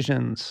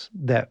decisions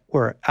that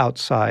were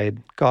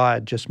outside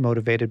God, just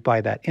motivated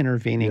by that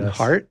intervening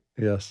heart.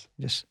 Yes.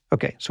 Just,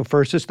 okay, so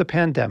first it's the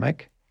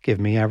pandemic, give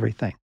me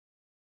everything.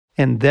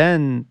 And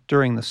then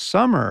during the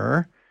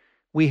summer,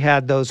 we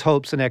had those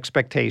hopes and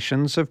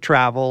expectations of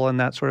travel and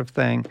that sort of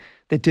thing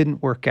that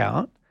didn't work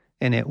out.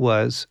 And it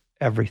was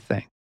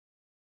everything,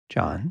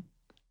 John,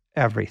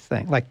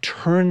 everything. Like,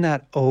 turn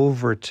that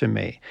over to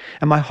me.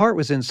 And my heart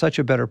was in such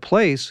a better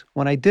place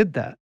when I did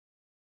that.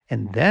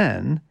 And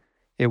then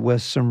it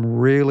was some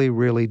really,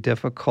 really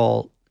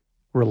difficult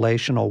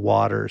relational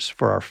waters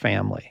for our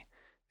family.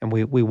 And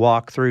we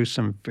walked through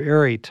some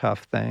very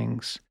tough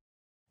things.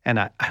 And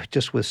I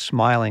just was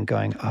smiling,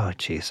 going, oh,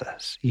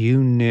 Jesus,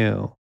 you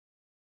knew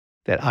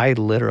that I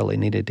literally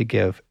needed to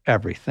give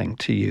everything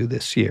to you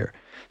this year.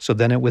 So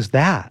then it was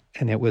that,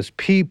 and it was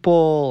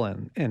people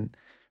and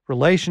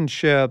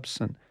relationships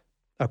and,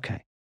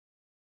 okay,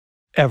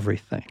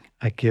 everything.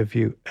 I give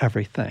you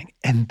everything.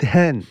 And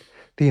then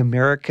the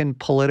American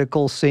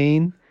political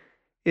scene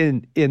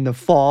in the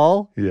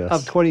fall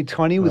of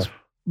 2020 was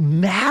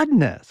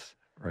madness.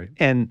 Right.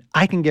 And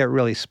I can get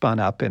really spun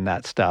up in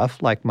that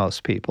stuff, like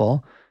most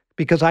people,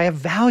 because I have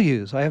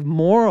values, I have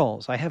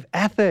morals, I have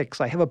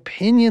ethics, I have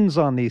opinions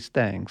on these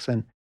things.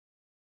 And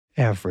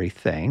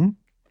everything,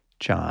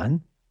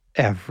 John,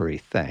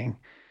 everything.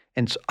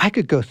 And so I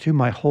could go through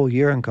my whole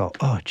year and go,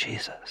 oh,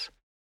 Jesus,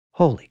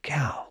 holy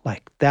cow,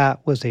 like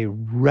that was a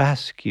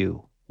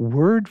rescue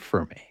word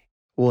for me.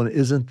 Well, and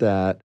isn't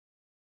that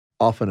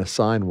often a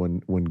sign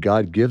when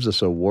God gives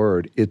us a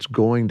word, it's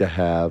going to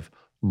have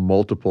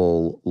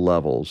multiple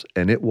levels,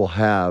 and it will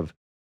have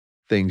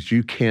things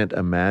you can't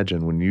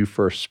imagine when you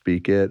first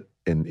speak it,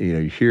 and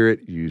you hear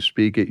it, you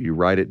speak it, you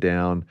write it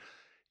down.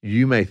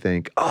 You may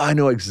think, oh, I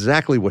know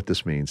exactly what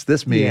this means.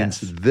 This means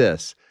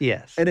this.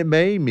 Yes. And it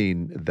may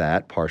mean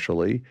that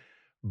partially,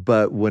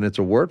 but when it's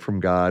a word from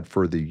God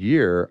for the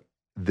year,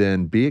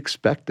 then be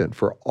expectant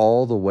for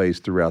all the ways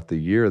throughout the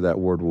year that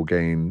word will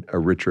gain a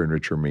richer and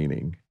richer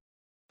meaning.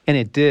 And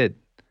it did,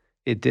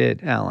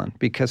 Alan,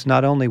 because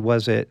not only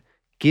was it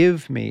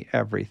give me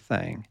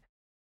everything,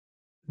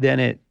 then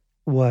it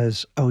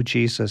was, oh,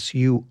 Jesus,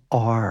 you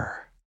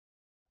are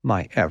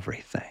my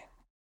everything.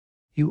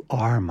 You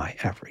are my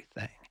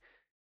everything.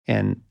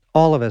 And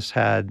all of us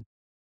had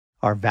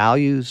our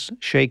values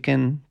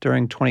shaken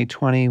during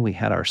 2020. We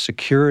had our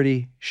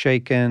security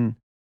shaken.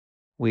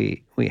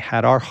 We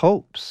had our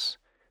hopes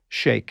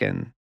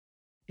shaken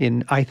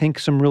in, I think,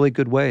 some really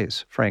good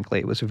ways, frankly.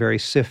 It was a very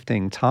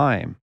sifting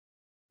time.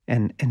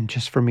 And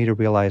just for me to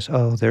realize,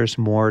 oh, there's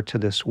more to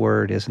this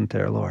word, isn't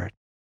there, Lord?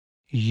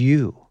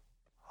 You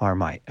are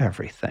my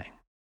everything.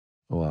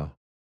 Wow.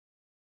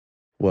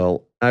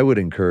 Well, I would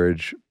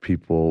encourage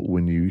people,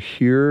 when you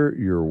hear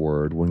your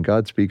word, when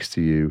God speaks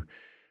to you,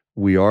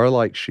 we are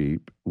like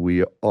sheep.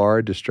 We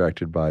are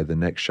distracted by the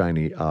next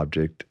shiny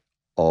object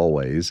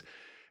always.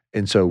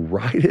 And so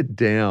write it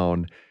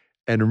down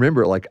and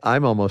remember, like,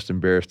 I'm almost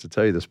embarrassed to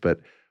tell you this, but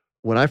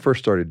when I first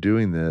started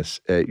doing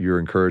this at your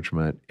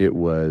encouragement, it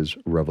was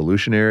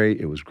revolutionary,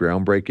 it was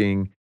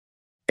groundbreaking.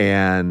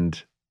 And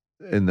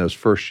in those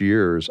first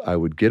years, I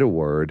would get a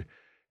word,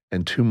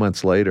 and 2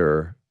 months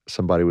later,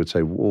 somebody would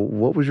say, well,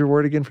 what was your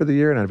word again for the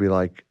year? And I'd be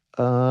like,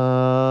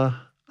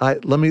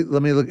 let me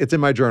look. It's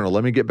in my journal.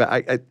 Let me get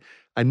back.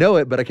 I know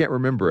it, but I can't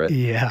remember it.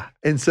 Yeah.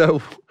 And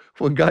so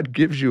when God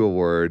gives you a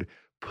word,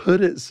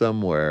 put it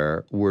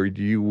somewhere where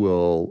you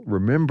will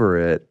remember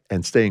it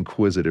and stay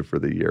inquisitive for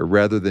the year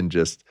rather than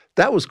just,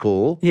 that was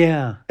cool.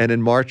 Yeah. And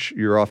in March,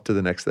 you're off to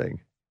the next thing.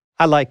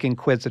 I like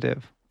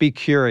inquisitive. Be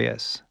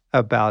curious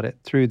about it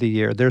through the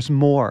year. There's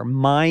more.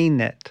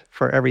 Mine it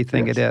for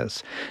everything it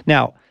is.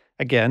 Now,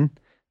 again,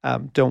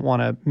 don't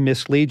want to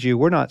mislead you.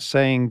 We're not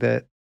saying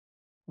that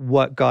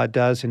what God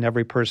does in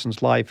every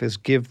person's life is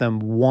give them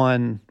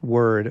one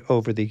word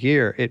over the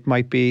year. It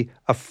might be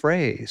a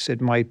phrase.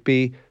 It might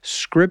be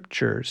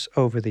scriptures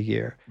over the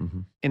year.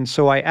 Mm-hmm. And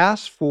so I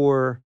asked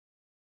for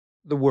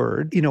the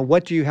word,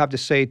 what do you have to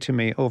say to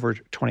me over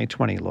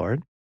 2020,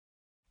 Lord?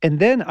 And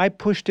then I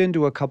pushed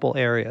into a couple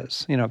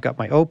areas. I've got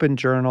my open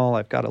journal.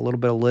 I've got a little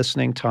bit of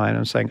listening time.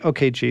 I'm saying,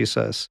 okay,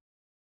 Jesus,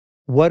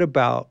 what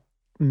about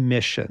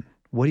mission?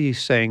 What are you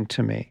saying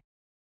to me?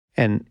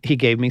 And he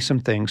gave me some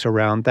things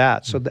around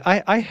that. So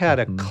I had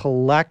a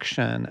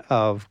collection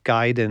of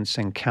guidance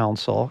and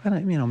counsel,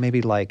 and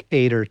maybe like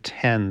 8 or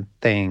 10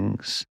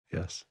 things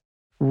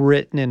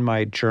written in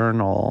my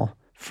journal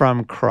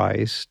from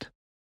Christ.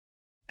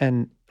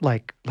 And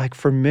like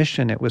for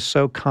mission, it was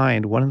so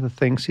kind. One of the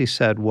things he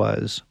said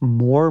was,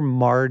 more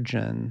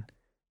margin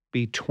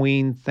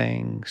between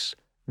things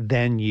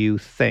than you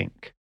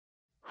think.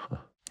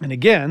 And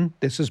again,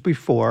 this is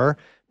before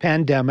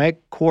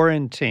pandemic,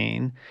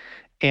 quarantine,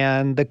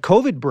 and the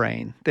COVID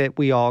brain that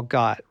we all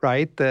got,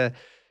 right? The,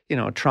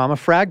 trauma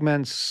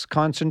fragments,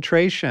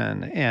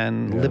 concentration,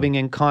 and living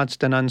in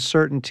constant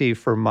uncertainty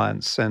for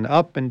months, and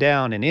up and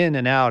down and in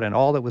and out, and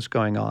all that was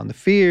going on, the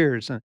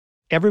fears. And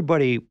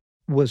everybody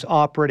was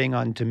operating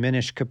on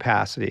diminished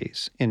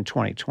capacities in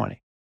 2020.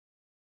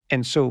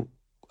 And so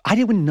I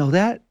didn't know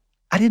that.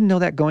 I didn't know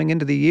that going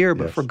into the year,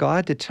 but for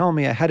God to tell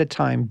me ahead of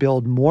time,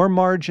 build more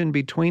margin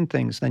between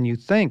things than you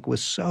think,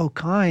 was so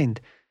kind,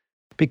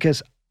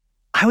 because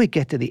I would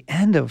get to the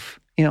end of,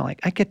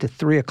 I get to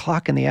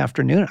 3:00 in the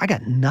afternoon, I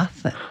got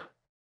nothing.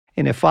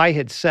 And if I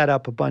had set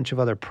up a bunch of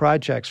other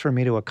projects for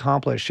me to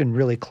accomplish in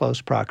really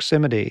close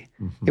proximity,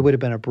 it would have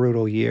been a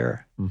brutal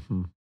year.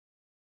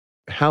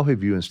 How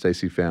have you and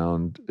Stacy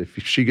found, if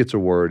she gets a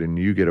word and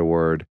you get a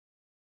word,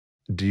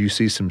 do you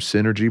see some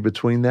synergy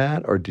between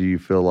that? Or do you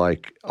feel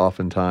like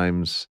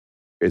oftentimes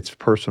it's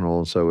personal,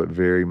 and so it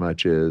very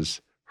much is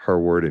her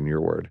word and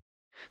your word?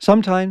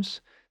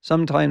 Sometimes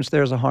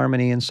there's a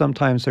harmony, and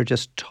sometimes they're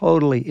just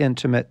totally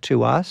intimate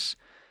to us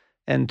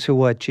and to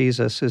what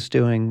Jesus is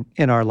doing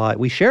in our life.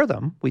 We share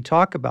them, we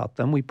talk about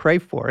them, we pray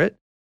for it.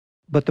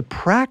 But the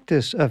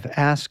practice of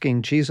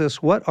asking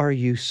Jesus, what are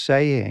you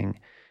saying,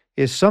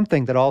 is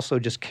something that also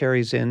just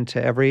carries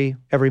into every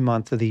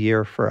month of the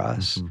year for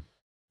us.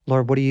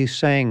 Lord, what are you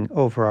saying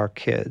over our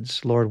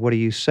kids? Lord, what are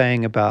you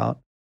saying about,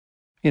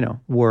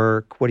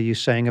 work? What are you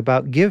saying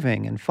about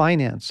giving and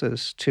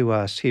finances to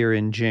us here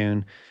in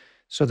June?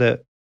 So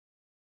that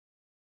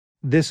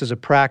this is a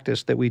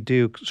practice that we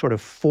do sort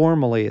of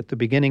formally at the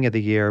beginning of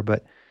the year,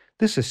 but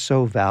this is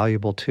so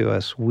valuable to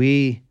us.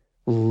 We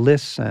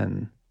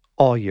listen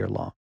all year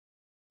long,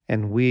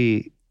 and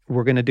we're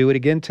going to do it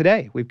again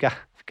today. We've got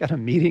a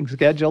meeting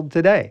scheduled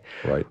today,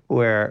 right,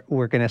 where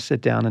we're going to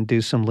sit down and do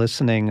some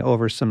listening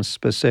over some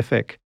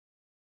specific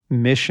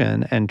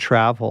mission and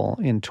travel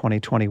in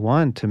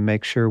 2021 to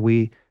make sure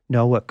we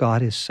know what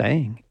God is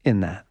saying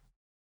in that.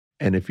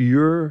 And if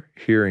you're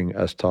hearing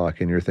us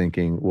talk and you're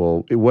thinking,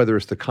 well, whether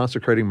it's the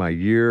consecrating my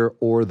year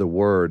or the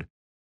word,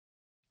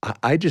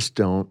 I just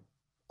don't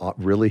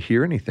really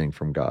hear anything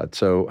from God.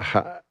 So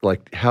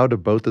how do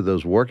both of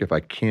those work if I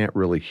can't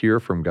really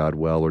hear from God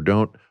well, or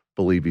don't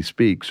believe he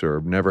speaks,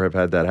 or never have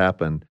had that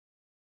happen?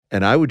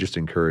 And I would just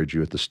encourage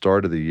you at the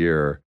start of the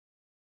year,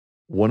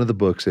 one of the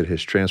books that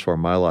has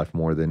transformed my life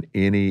more than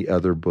any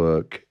other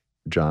book,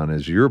 John,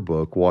 is your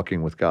book,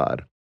 Walking with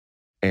God.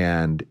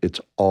 And it's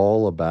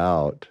all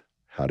about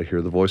how to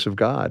hear the voice of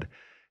God.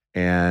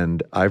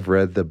 And I've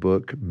read the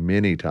book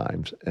many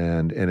times,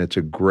 and it's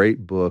a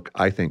great book,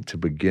 I think, to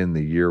begin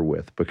the year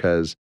with,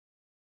 because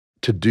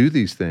to do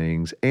these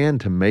things and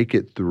to make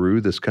it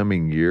through this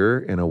coming year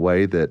in a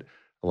way that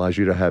allows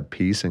you to have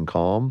peace and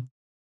calm,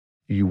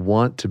 you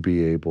want to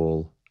be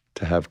able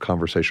to have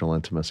conversational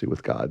intimacy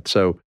with God.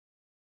 So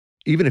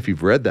even if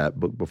you've read that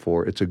book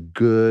before, it's a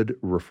good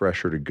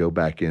refresher to go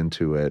back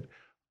into it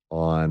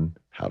on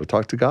how to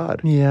talk to God.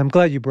 Yeah, I'm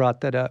glad you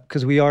brought that up,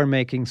 because we are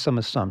making some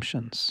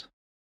assumptions.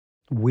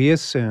 We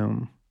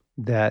assume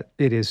that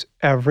it is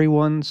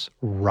everyone's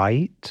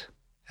right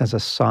as a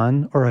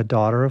son or a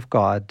daughter of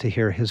God to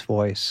hear his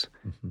voice.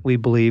 We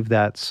believe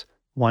that's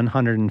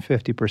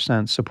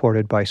 150%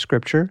 supported by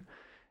Scripture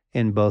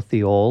in both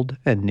the Old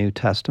and New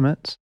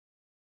Testaments.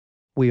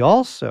 We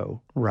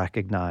also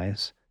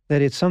recognize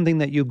that it's something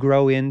that you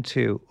grow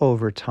into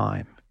over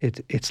time.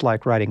 It's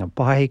like riding a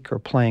bike or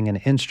playing an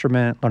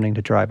instrument, learning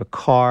to drive a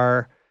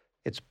car.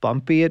 It's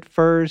bumpy at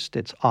first.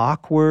 It's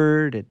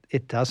awkward.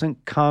 It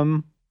doesn't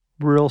come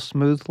real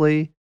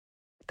smoothly.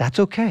 That's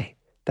okay.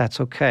 That's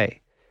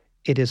okay.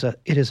 It is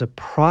a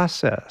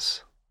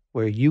process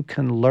where you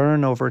can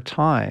learn over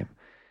time.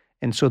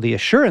 And so the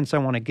assurance I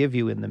want to give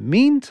you in the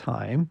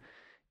meantime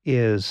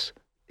is,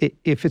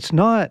 if it's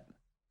not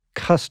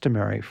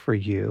customary for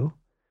you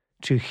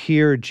to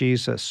hear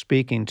Jesus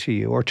speaking to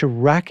you, or to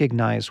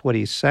recognize what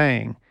he's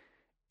saying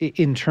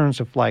in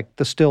terms of like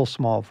the still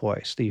small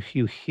voice, that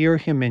you hear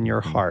him in your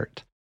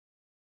heart,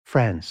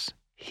 friends,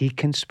 he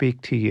can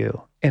speak to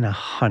you in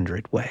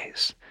 100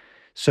 ways.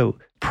 So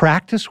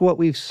practice what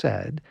we've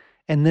said,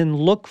 and then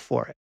look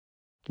for it.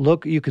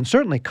 You can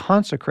certainly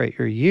consecrate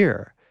your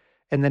year.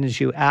 And then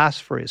as you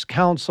ask for his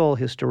counsel,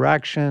 his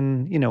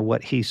direction,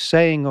 what he's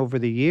saying over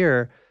the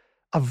year,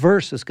 a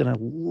verse is going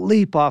to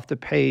leap off the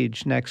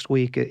page next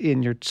week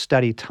in your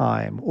study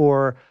time,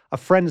 or a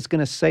friend is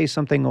going to say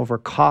something over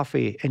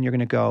coffee, and you're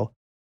going to go,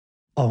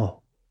 oh,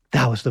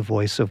 that was the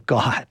voice of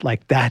God.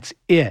 Like, that's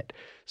it.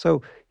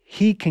 So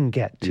he can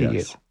get to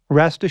you.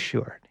 Rest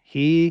assured,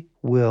 he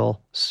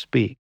will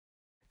speak.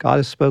 God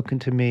has spoken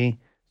to me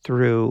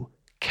through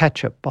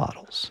ketchup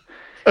bottles.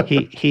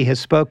 He has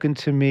spoken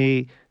to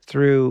me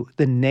through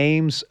the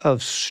names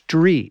of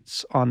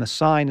streets on the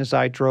sign as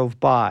I drove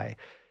by.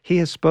 He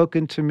has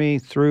spoken to me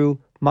through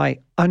my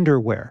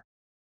underwear.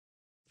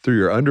 Through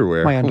your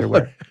underwear? My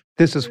underwear.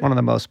 This is one of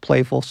the most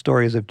playful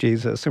stories of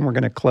Jesus, and we're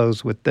going to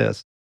close with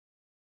this.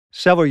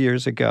 Several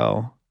years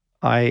ago,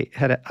 I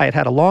had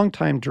had a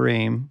long-time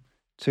dream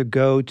to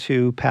go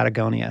to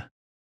Patagonia.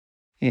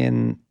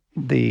 In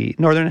the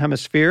Northern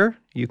Hemisphere,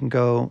 you can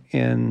go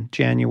in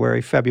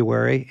January,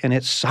 February, and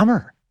it's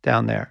summer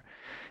down there.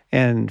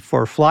 And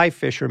for fly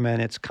fishermen,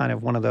 it's kind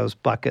of one of those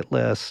bucket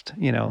list,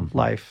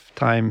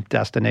 lifetime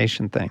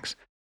destination things.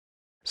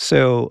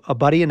 So a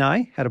buddy and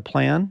I had a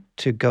plan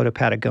to go to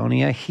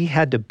Patagonia. He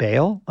had to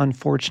bail,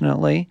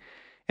 unfortunately.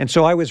 And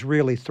so I was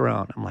really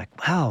thrown. I'm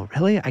like, wow,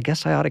 really? I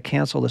guess I ought to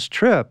cancel this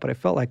trip. But I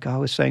felt like I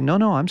was saying,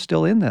 no, I'm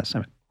still in this.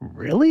 I'm like,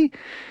 really?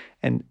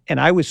 And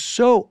I was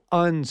so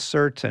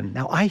uncertain.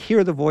 Now, I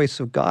hear the voice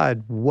of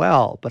God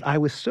well, but I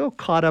was so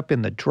caught up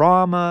in the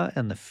drama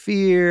and the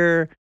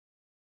fear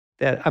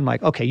that I'm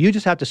like, okay, you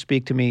just have to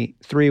speak to me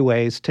 3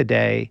 ways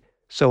today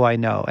so I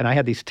know. And I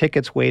had these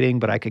tickets waiting,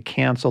 but I could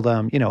cancel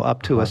them,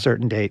 up to a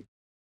certain date.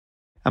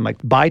 I'm like,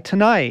 by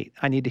tonight,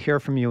 I need to hear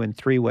from you in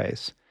 3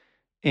 ways.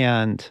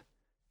 And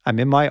I'm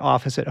in my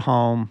office at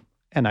home,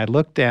 and I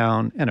look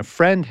down, and a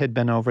friend had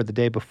been over the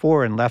day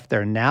before and left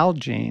their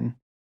Nalgene,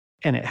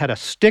 and it had a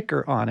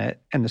sticker on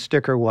it, and the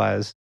sticker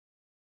was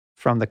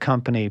from the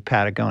company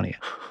Patagonia.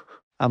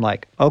 I'm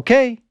like,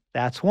 okay,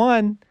 that's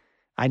 1.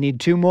 I need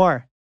 2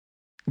 more.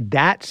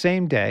 That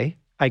same day,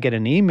 I get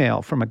an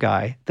email from a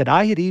guy that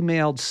I had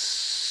emailed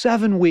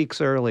 7 weeks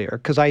earlier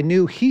because I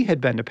knew he had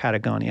been to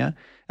Patagonia,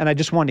 and I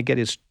just wanted to get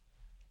his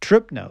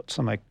trip notes.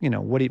 I'm like,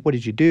 what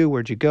did you do?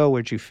 Where'd you go?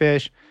 Where'd you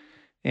fish?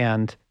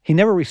 And he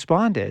never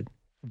responded.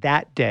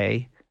 That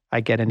day, I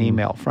get an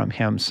email from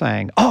him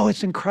saying, oh,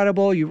 it's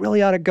incredible. You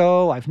really ought to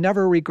go. I've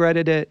never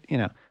regretted it.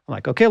 I'm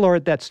like, okay,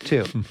 Lord, that's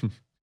 2.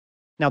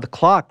 Now the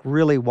clock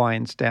really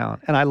winds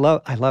down, and I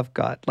love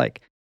God.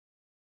 Like,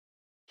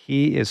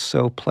 he is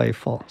so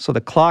playful. So the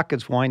clock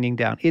is winding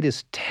down. It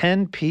is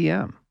 10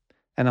 p.m.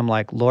 And I'm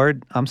like,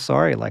 Lord, I'm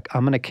sorry. Like,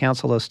 I'm going to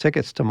cancel those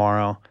tickets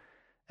tomorrow.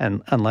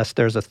 And unless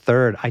there's a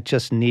third, I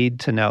just need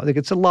to know. Like,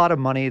 it's a lot of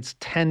money. It's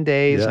 10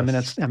 days.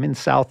 Yes. I'm in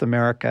South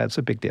America. It's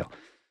a big deal.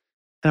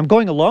 And I'm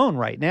going alone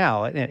right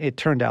now. And it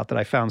turned out that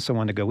I found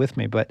someone to go with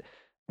me. But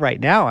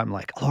right now I'm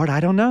like, Lord, I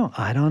don't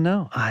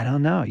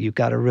know. You've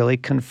got to really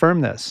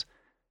confirm this.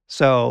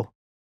 So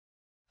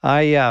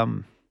I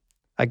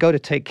go to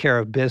take care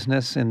of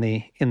business in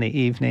the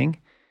evening,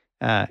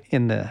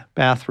 in the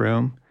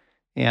bathroom,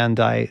 and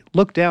I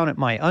look down at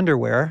my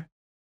underwear,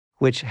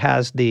 which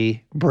has the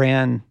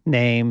brand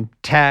name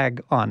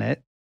tag on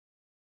it,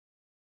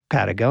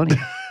 Patagonia.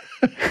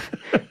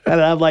 And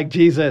I'm like,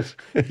 Jesus,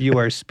 you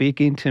are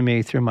speaking to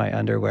me through my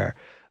underwear.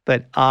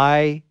 But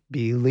I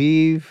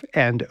believe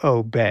and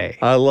obey.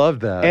 I love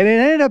that. And it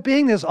ended up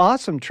being this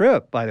awesome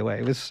trip, by the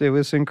way. It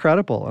was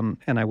incredible.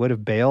 And I would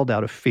have bailed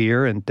out of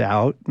fear and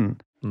doubt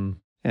and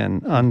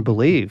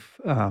unbelief.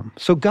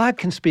 So God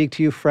can speak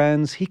to you,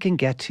 friends. He can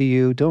get to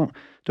you. Don't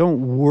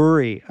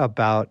worry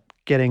about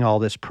getting all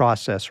this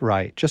process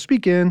right. Just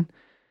begin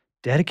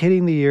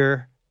dedicating the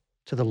year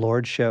to the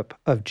lordship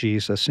of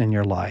Jesus in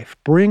your life.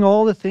 Bring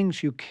all the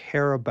things you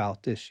care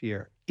about this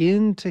year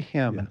into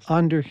him and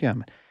under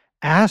him.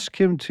 Ask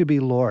him to be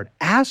Lord.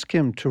 Ask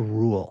him to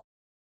rule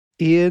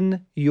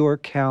in your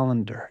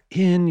calendar,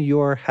 in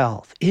your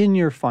health, in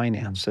your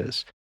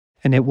finances,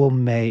 and it will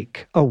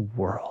make a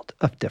world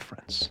of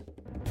difference.